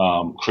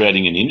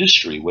creating an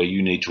industry where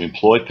you need to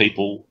employ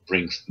people,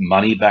 bring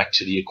money back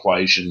to the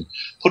equation,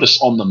 put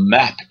us on the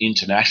map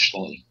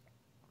internationally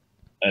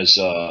as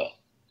a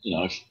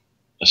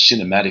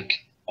cinematic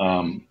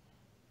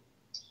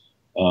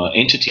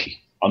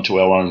entity unto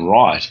our own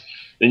right,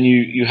 then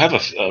you have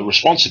a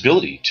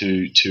responsibility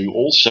to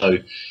also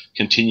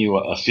continue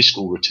a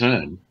fiscal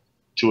return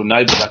to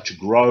enable that to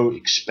grow,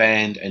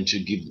 expand, and to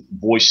give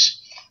voice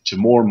to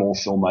more and more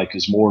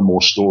filmmakers, more and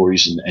more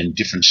stories, and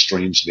different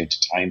streams of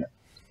entertainment.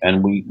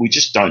 And we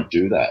just don't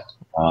do that.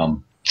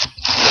 And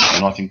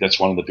I think that's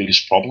one of the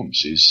biggest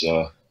problems is,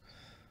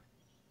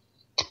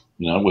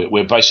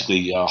 we're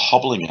basically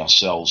hobbling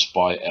ourselves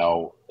by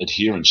our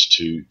adherence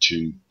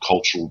to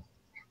cultural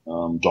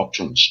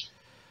doctrines.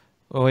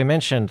 Well, we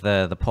mentioned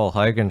the Paul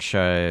Hogan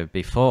show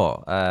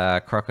before.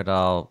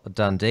 Crocodile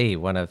Dundee,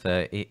 one of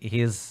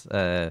his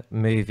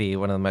movie,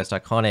 one of the most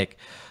iconic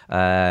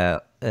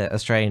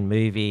Australian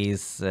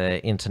movies,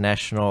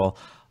 international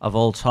of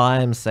all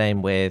time.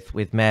 Same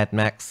with Mad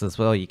Max as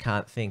well. You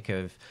can't think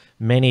of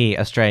many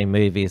Australian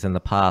movies in the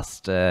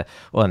past, in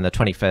the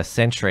 21st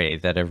century,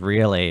 that have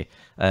really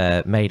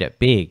made it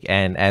big.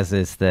 And as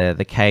is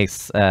the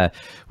case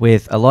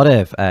with a lot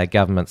of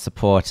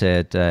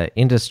government-supported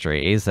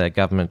industries,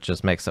 government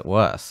just makes it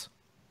worse.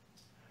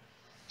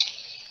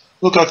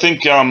 Look, I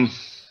think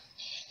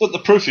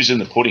the proof is in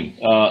the pudding.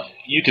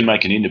 You can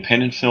make an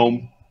independent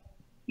film.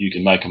 You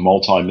can make a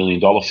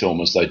multi-million-dollar film,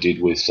 as they did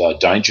with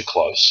Danger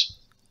Close,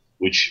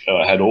 which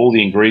had all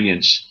the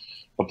ingredients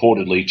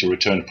purportedly to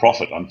return a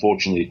profit.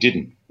 Unfortunately, it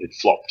didn't. It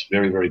flopped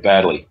very, very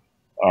badly.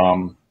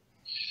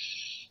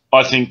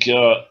 I think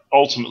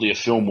ultimately a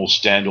film will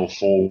stand or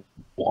fall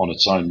on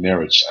its own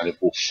merits, and it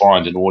will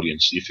find an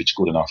audience if it's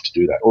good enough to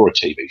do that, or a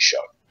TV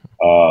show.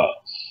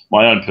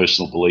 My own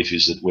personal belief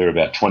is that we're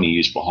about 20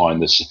 years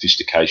behind the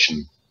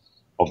sophistication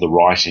of the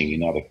writing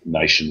in other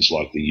nations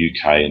like the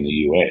UK and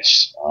the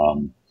US.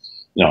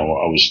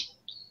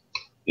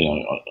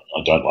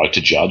 I don't like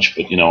to judge,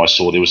 but I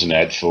saw there was an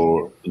ad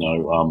for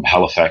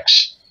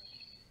Halifax,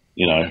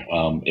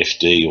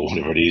 FD or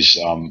whatever it is,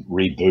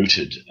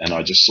 rebooted, and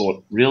I just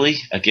thought, really,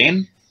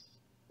 again,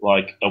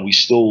 like, are we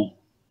still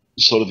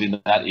sort of in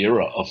that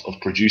era of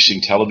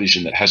producing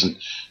television that hasn't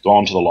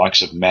gone to the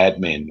likes of Mad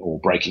Men or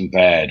Breaking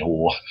Bad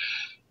or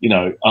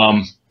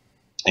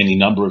any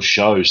number of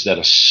shows that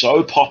are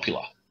so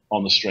popular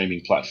on the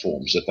streaming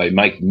platforms that they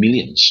make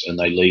millions and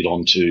they lead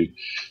on to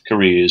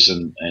careers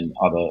and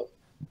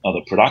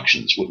other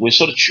productions. We're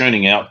sort of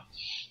churning out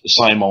the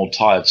same old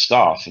tired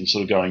stuff and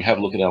sort of going, have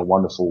a look at our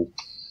wonderful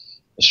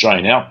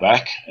Australian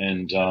outback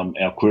and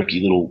our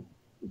quirky little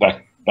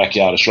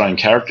backyard Australian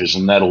characters,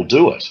 and that'll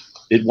do it.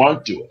 It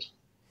won't do it.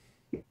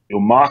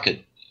 Your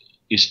market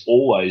is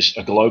always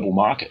a global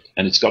market,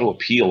 and it's got to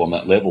appeal on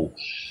that level.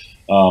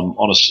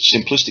 On a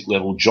simplistic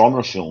level,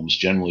 genre films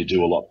generally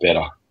do a lot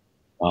better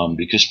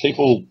because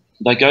people,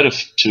 they go to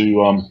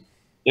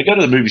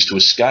the movies to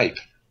escape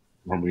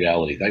from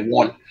reality. They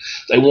want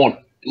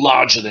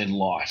larger than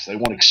life. They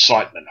want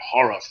excitement,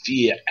 horror,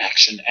 fear,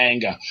 action,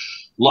 anger,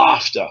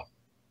 laughter.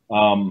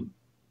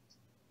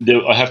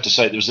 I have to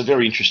say there was a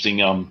very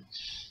interesting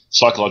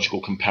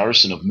psychological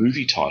comparison of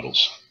movie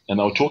titles, and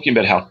they were talking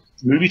about how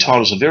movie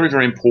titles are very,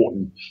 very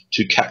important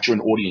to capture an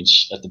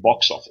audience at the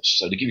box office.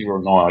 So to give you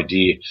an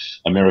idea,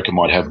 America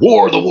might have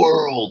War of the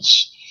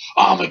Worlds,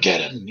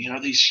 Armageddon,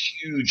 these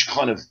huge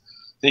kind of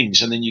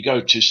things, and then you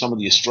go to some of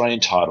the Australian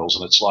titles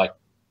and it's like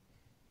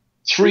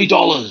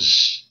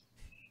 $3,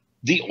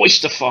 The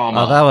Oyster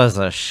Farmer. Oh, that was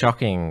a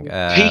shocking,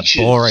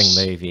 boring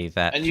movie,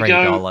 that and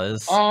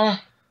 $3. Go,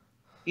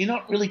 you're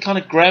not really kind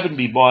of grabbing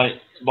me by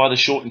the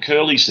short and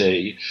curlies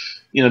there.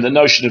 The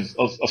notion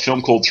of a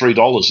film called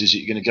 $3 is that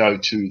you're going to go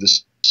to the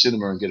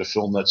cinema and get a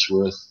film that's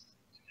worth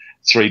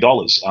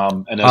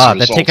 $3. And as a result,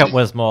 the ticket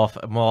was more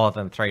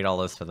than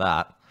 $3 for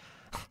that.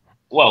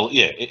 Well,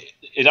 yeah,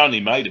 it only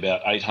made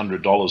about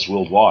 $800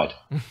 worldwide.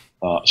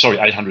 Sorry,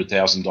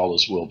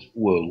 $800,000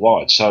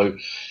 worldwide. So,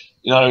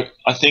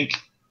 I think,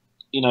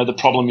 the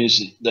problem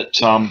is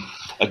that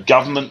a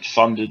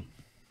government-funded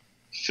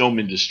film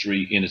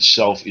industry in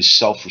itself is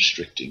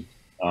self-restricting.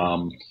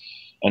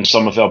 And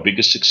some of our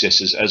biggest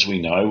successes, as we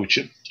know, which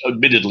have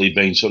admittedly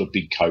been sort of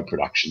big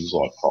co-productions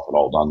like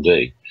Crocodile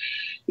Dundee,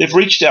 they've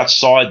reached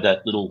outside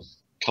that little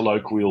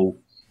colloquial,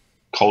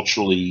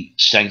 culturally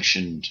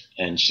sanctioned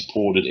and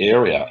supported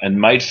area and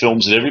made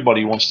films that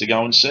everybody wants to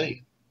go and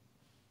see.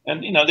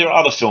 And, you know, there are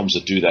other films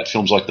that do that,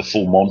 films like The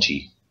Full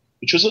Monty,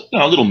 which was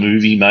a little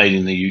movie made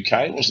in the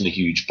UK. It wasn't a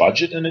huge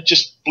budget, and it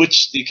just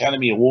blitzed the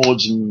Academy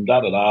Awards and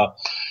da-da-da.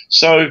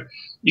 So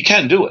you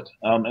can do it,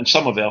 and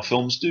some of our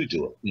films do it.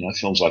 You know,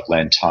 films like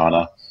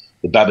Lantana,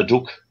 The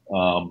Babadook,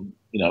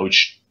 you know,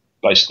 which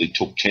basically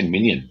took 10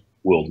 million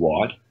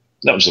worldwide.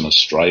 That was an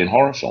Australian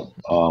horror film.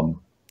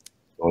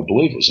 I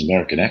believe it was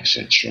American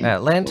accents.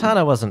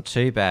 Lantana wasn't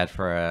too bad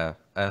for a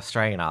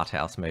Australian art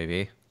house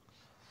movie.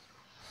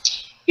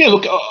 Yeah,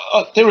 look,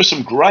 there are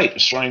some great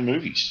Australian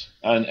movies,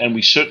 and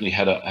we certainly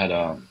had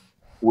a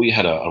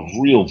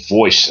real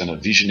voice and a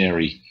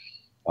visionary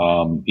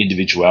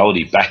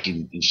individuality back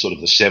in sort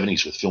of the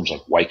 70s with films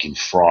like Wake in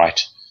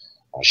Fright,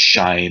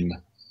 Shame,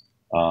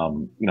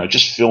 you know,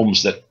 just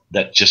films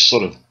that just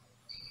sort of,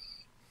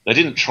 they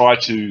didn't try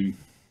to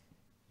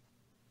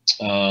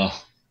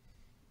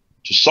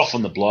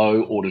soften the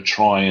blow or to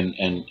try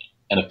and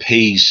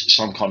appease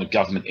some kind of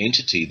government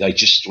entity. They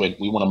just went,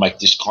 we want to make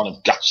this kind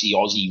of gutsy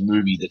Aussie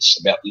movie that's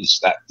about this,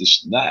 that,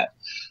 this and that.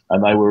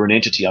 And they were an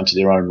entity unto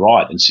their own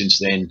right. And since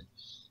then,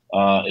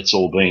 it's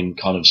all been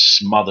kind of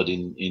smothered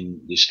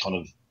in this kind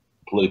of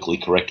politically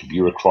correct,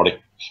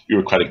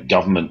 bureaucratic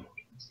government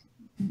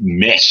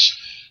mess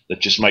that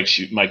just makes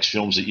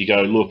films that you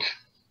go, look,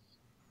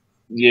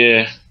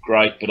 yeah,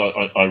 great, but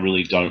I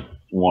really don't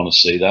want to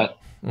see that.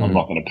 I'm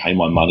not going to pay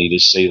my money to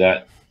see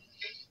that.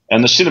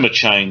 And the cinema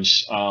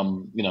chains,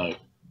 you know,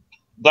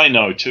 they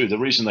know too. The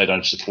reason they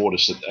don't support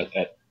us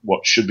at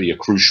what should be a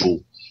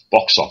crucial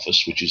box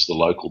office, which is the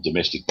local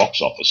domestic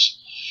box office,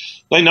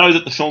 they know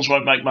that the films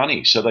won't make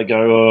money. So they go,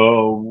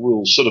 oh,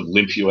 we'll sort of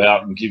limp you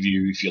out and give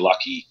you, if you're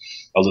lucky,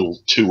 a little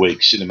 2-week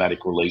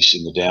cinematic release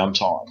in the down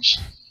times.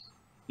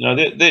 You know,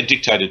 they're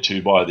dictated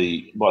to by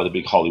the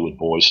big Hollywood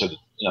boys. So that,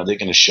 you know, they're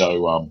going to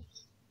show,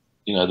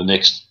 you know, the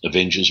next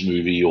Avengers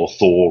movie or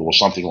Thor or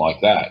something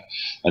like that.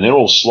 And they're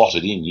all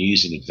slotted in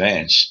years in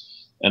advance.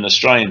 And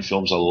Australian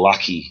films are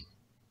lucky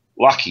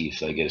if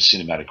they get a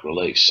cinematic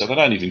release. So they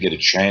don't even get a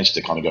chance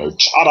to kind of go,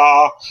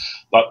 ta-da!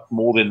 But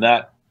more than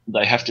that,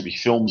 they have to be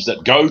films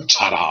that go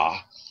ta-da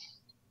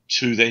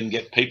to then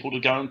get people to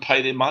go and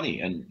pay their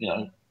money. And, you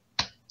know,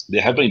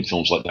 there have been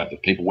films like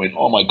that people went,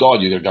 oh, my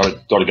God, you've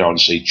got to go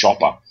and see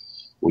Chopper.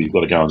 Or you've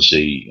got to go and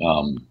see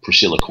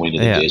Priscilla, Queen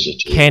of the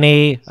Desert.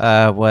 Kenny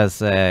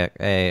was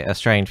a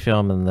Australian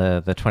film in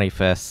the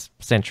 21st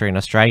century, an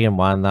Australian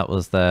one that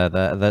was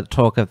the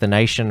talk of the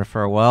nation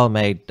for a while,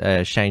 made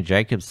Shane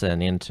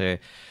Jacobson into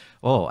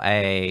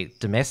a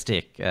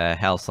domestic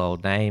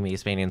household name.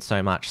 He's been in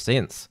so much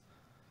since.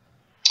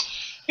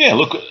 Yeah,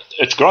 look,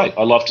 it's great.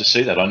 I love to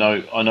see that. I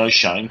know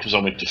Shane because I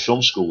went to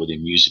film school with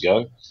him years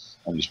ago,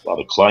 and his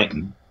brother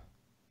Clayton.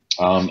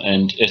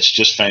 And it's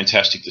just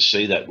fantastic to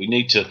see that. We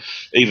need to,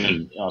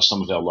 even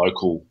some of our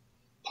local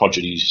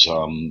prodigies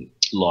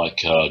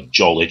like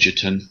Joel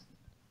Edgerton,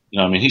 you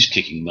know, I mean, he's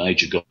kicking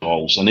major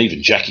goals. And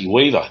even Jackie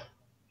Weaver,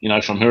 you know,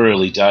 from her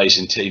early days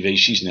in TV,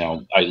 she's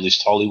now a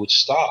A-list Hollywood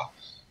star.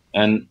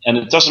 And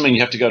it doesn't mean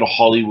you have to go to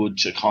Hollywood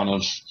to kind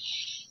of,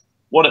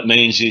 what it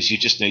means is you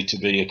just need to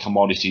be a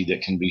commodity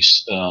that can be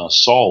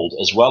sold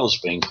as well as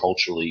being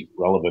culturally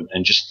relevant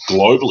and just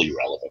globally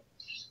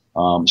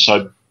relevant.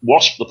 So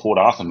WASP, the Port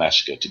Arthur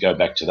Massacre, to go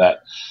back to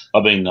that,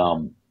 I've been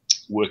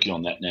working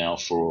on that now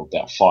for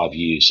about 5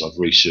 years. I've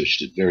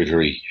researched it very,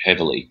 very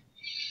heavily.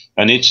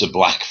 And it's a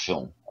black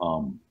film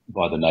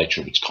by the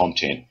nature of its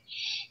content.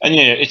 And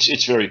yeah,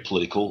 it's very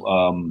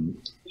political.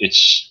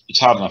 It's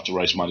hard enough to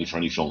raise money for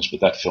any films,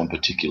 but that film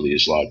particularly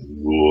is like,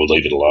 whoa,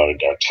 leave it alone,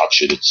 don't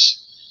touch it.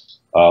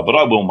 But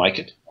I will make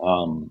it.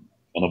 And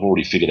I've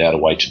already figured out a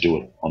way to do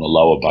it on a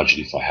lower budget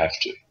if I have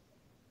to.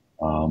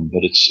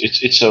 But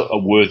it's a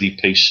worthy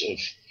piece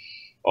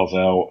of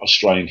our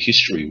Australian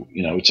history.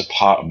 You know, it's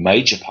a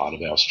major part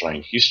of our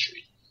Australian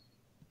history.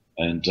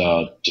 And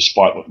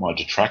despite what my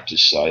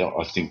detractors say,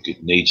 I think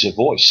it needs a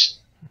voice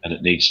and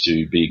it needs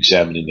to be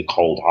examined in the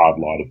cold, hard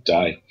light of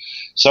day.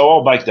 So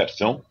I'll make that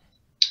film.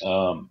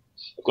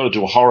 I've got to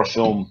do a horror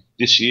film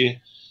this year,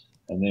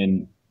 and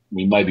then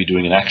we may be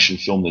doing an action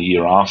film the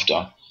year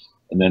after,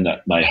 and then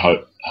that may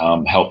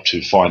help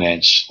to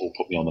finance or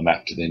put me on the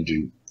map to then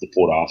do the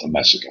Port Arthur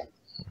Massacre.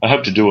 I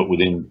hope to do it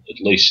within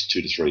at least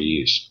 2 to 3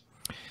 years.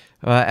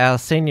 Well, our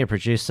senior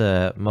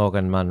producer,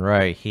 Morgan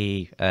Munro,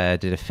 he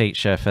did a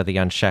feature for the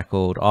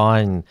Unshackled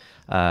on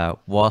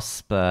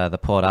WASP, the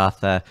Port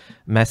Arthur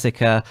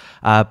Massacre,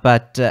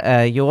 but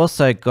you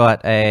also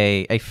got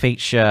a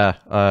feature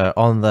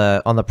on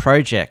the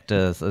project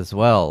as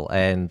well.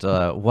 And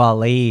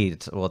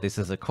Waleed, well, this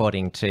is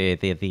according to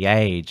the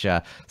Age,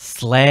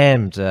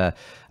 slammed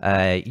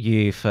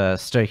you for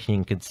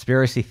stoking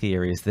conspiracy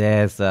theories.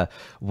 There's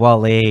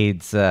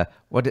Waleed's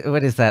what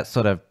is that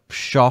sort of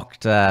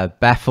shocked,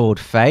 baffled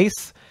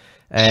face,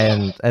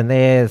 and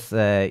there's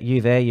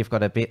you there. You've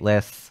got a bit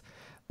less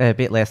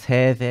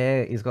hair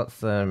there. He's got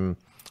some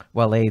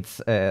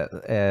Waleed's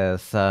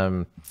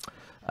some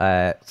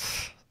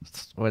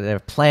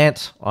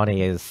plant on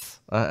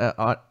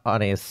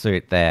his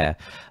suit there.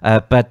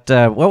 But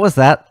what was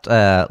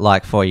that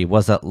like for you?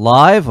 Was it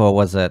live or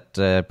was it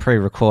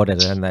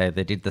pre-recorded and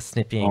they did the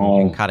snipping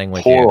and cutting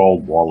with you? Poor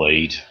old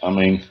Waleed. I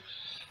mean,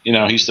 you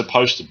know, he's the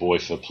poster boy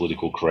for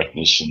political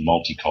correctness and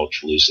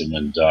multiculturalism.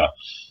 And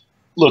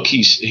look,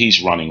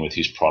 he's running with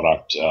his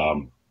product.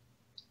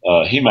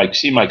 He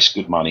makes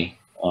good money,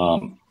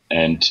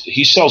 and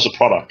he sells a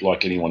product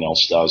like anyone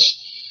else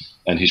does.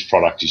 And his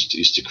product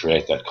is to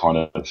create that kind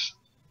of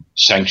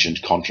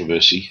sanctioned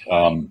controversy,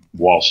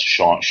 whilst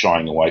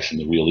shying away from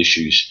the real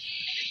issues.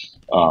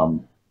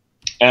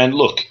 And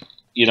look,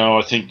 you know,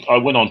 I think I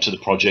went on to the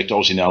project. I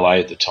was in LA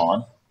at the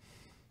time,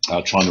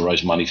 trying to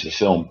raise money for the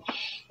film,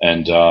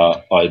 and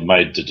I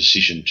made the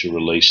decision to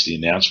release the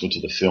announcement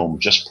of the film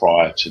just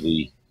prior to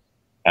the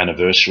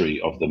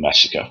anniversary of the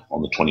massacre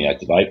on the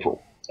 28th of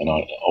April. And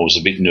I was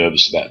a bit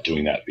nervous about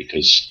doing that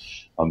because,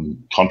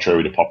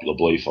 contrary to popular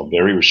belief, I'm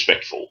very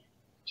respectful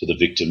to the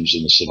victims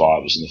and the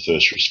survivors and the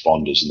first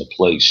responders and the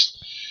police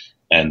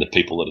and the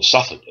people that have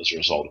suffered as a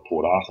result of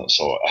Port Arthur.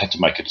 So I had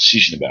to make a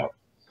decision about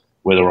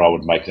whether I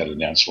would make that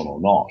announcement or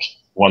not.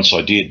 Once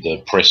I did,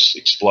 the press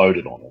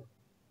exploded on it.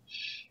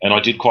 And I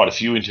did quite a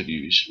few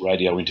interviews,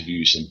 radio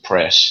interviews and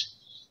press.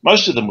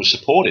 Most of them were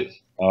supportive.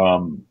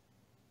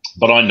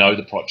 But I know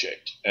the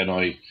project and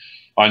I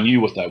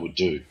knew what they would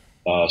do.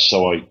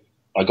 So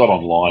I got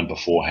online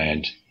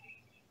beforehand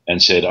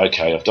and said,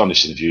 okay, I've done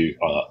this interview.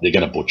 They're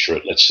going to butcher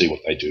it. Let's see what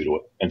they do to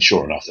it. And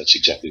sure enough, that's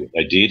exactly what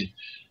they did.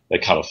 They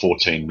cut a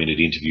 14-minute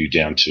interview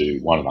down to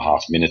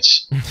 1.5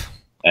 minutes.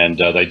 And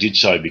they did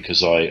so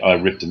because I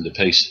ripped them to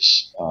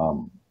pieces.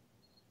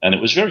 And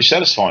it was very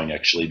satisfying,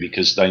 actually,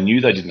 because they knew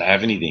they didn't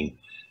have anything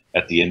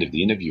at the end of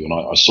the interview. And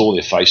I saw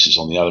their faces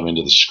on the other end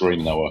of the screen,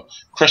 and they were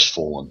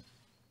crestfallen.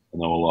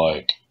 And they were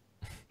like,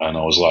 and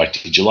I was like,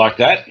 did you like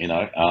that? You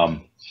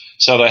know,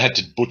 so they had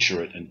to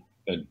butcher it and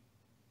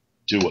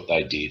do what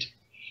they did.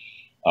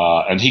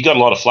 And he got a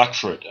lot of flack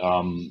for it.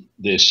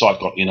 Their site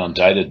got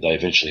inundated. They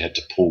eventually had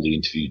to pull the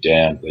interview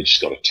down. They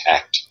just got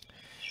attacked.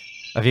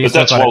 Have you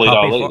still got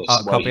a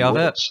copy of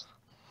it?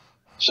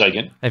 Say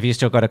again? Have you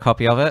still got a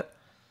copy of it?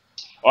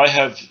 I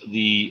have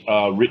the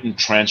written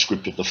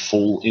transcript of the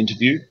full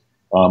interview.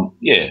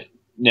 Yeah.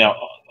 Now,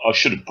 I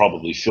should have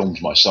probably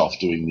filmed myself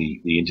doing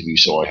the interview,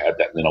 so I had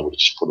that, and then I would have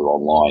just put it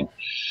online.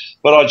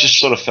 But I just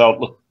sort of felt,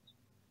 look,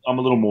 I'm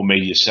a little more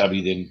media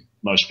savvy than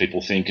most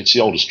people think. It's the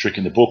oldest trick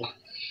in the book.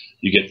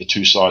 You get the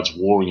two sides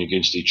warring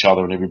against each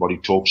other, and everybody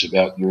talks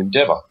about your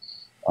endeavour.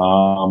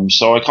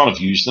 So I kind of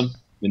used them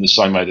in the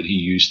same way that he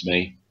used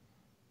me.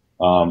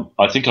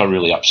 I think I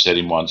really upset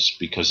him once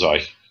because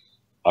I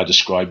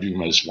described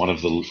him as one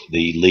of the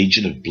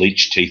legion of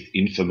bleach teeth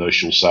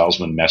infomercial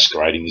salesmen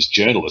masquerading as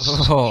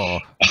journalists. Oh.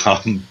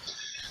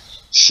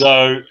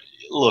 So,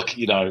 look,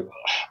 you know,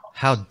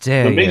 how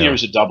dare the media you?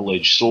 is a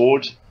double-edged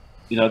sword.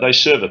 You know, they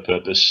serve a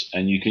purpose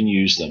and you can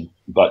use them,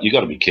 but you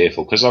got to be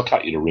careful because they'll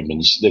cut you to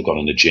ribbons. They've got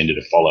an agenda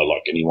to follow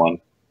like anyone.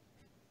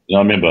 You know,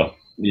 I remember,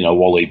 you know,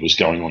 Waleed was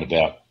going on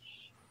about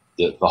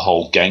the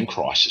whole gang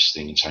crisis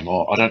thing and saying,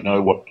 oh, I don't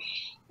know what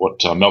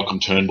Malcolm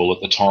Turnbull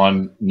at the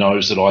time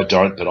knows that I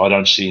don't, but I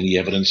don't see any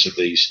evidence of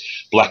these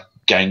black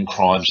gang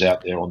crimes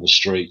out there on the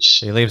streets.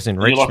 He lives in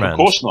and Richmond. You're like, of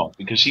course not,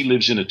 because he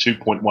lives in a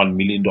 $2.1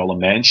 million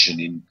mansion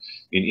in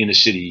inner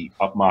city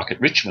upmarket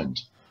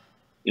Richmond.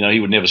 You know,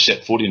 he would never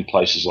set foot in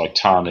places like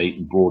Tarneet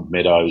and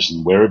Broadmeadows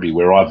and Werribee,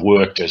 where I've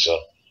worked as a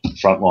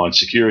frontline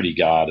security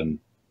guard, and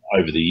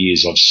over the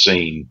years I've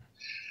seen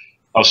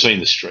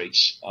the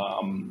streets.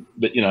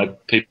 But you know,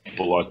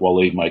 people like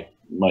Waleed make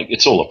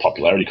it's all a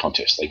popularity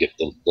contest. They get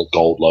the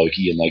gold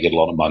Logie and they get a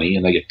lot of money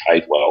and they get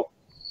paid well.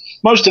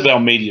 Most of our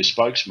media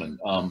spokesmen,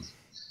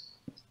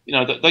 you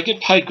know, they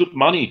get paid good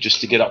money just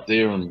to get up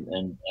there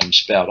and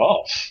spout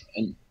off.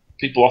 And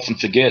people often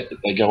forget that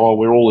they go, oh,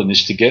 we're all in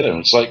this together. And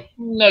it's like,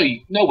 no,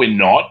 we're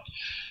not.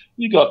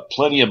 You got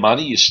plenty of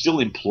money. You're still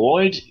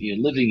employed. You're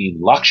living in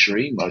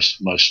luxury,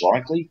 most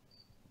likely.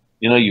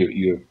 You know,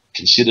 you're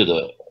considered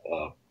a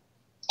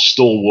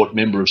stalwart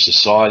member of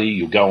society.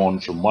 You'll go on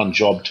from one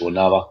job to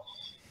another.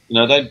 You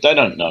know, they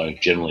don't know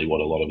generally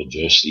what a lot of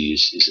adversity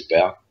is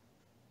about.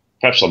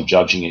 Perhaps I'm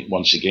judging it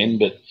once again,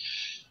 but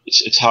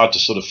it's hard to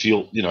sort of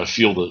feel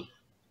the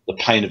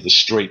pain of the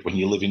street when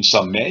you live in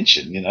some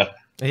mansion, you know.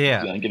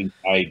 Yeah. You know, getting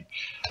paid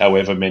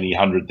however many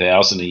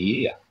 100,000 a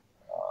year.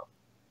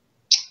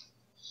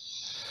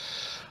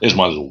 There's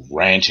my little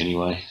rant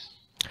anyway.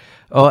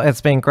 Oh,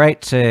 it's been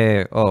great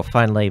to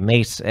finally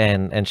meet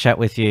and chat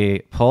with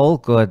you, Paul.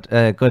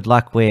 Good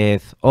luck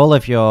with all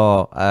of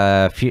your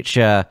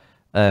future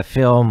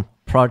film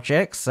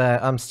projects.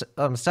 I'm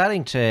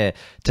starting to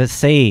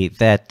see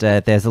that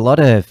there's a lot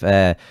of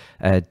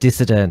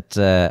dissident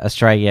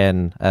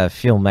Australian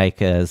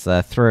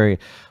filmmakers through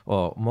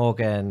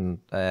Morgan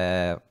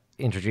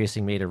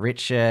introducing me to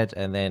Richard,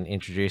 and then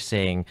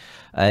introducing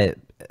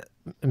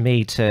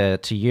me to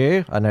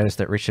you. I noticed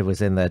that Richard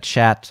was in the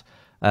chat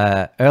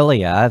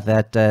earlier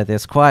that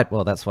there's quite,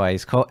 well, that's why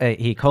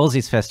he calls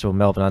his festival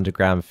Melbourne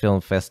Underground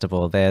Film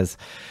Festival. There's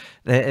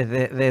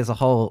a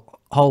whole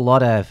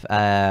lot of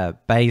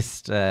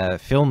based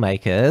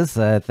filmmakers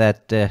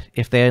that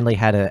if they only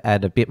had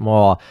a bit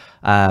more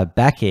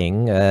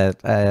backing,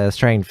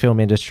 Australian film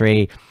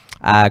industry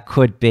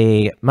could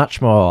be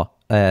much more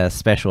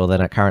special than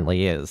it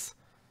currently is.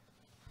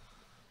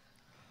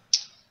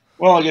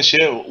 Well, I guess,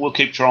 yeah, we'll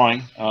keep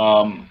trying.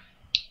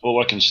 All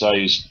I can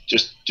say is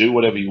just do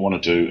whatever you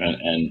want to do,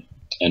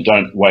 and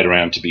don't wait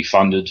around to be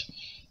funded,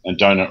 and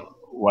don't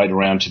wait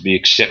around to be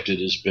accepted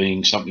as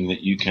being something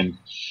that you can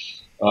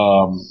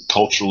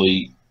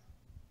culturally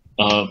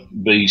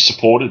be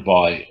supported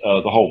by.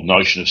 The whole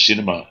notion of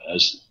cinema,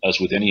 as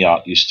with any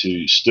art, is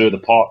to stir the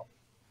pot,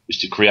 is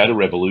to create a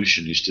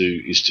revolution, is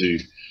to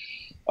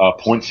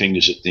point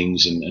fingers at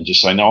things and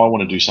just say, no, I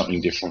want to do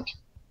something different.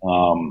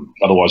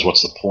 Otherwise,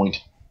 what's the point?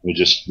 We're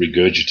just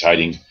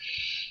regurgitating,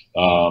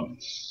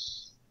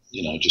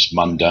 just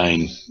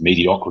mundane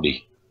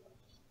mediocrity.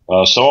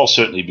 So I'll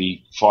certainly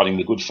be fighting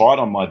the good fight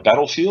on my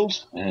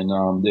battlefield, and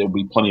there'll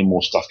be plenty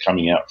more stuff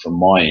coming out from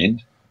my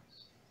end.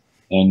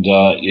 And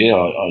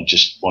I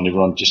just want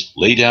everyone just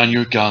lay down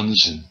your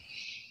guns and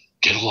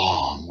get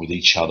along with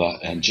each other,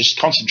 and just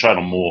concentrate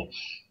on more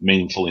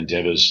meaningful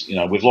endeavours.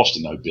 We've lost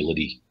the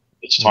nobility.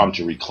 It's time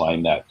to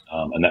reclaim that,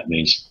 and that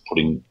means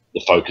putting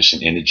the focus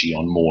and energy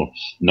on more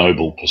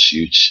noble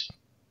pursuits.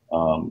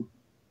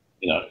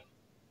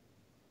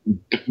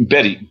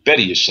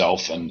 Better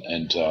yourself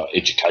and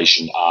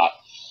education, art,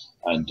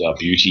 and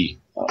beauty,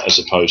 as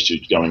opposed to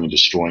going and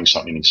destroying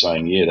something and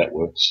saying, yeah, that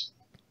works.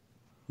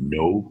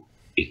 No,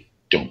 it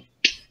don't.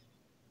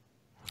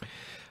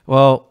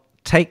 Well,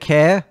 take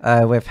care.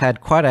 We've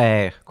had quite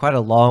a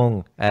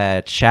long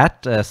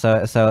chat,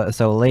 so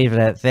we'll leave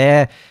it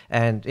there.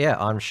 And yeah,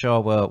 I'm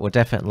sure we'll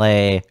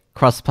definitely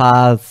cross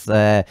paths,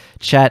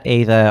 chat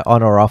either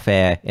on or off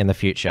air in the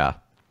future.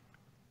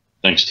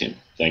 Thanks, Tim.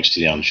 Thanks to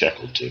the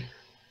Unshackled too.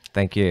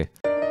 Thank you.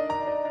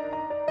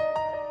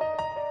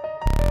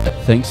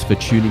 Thanks for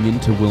tuning in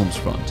to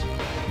WilmsFront.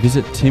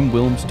 Visit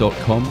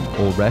timwilms.com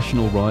or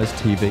Rational Rise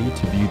TV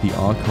to view the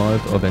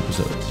archive of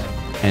episodes.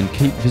 And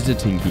keep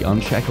visiting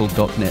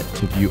theunshackled.net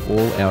to view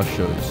all our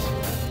shows,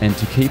 and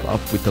to keep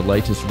up with the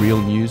latest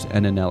real news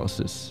and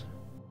analysis.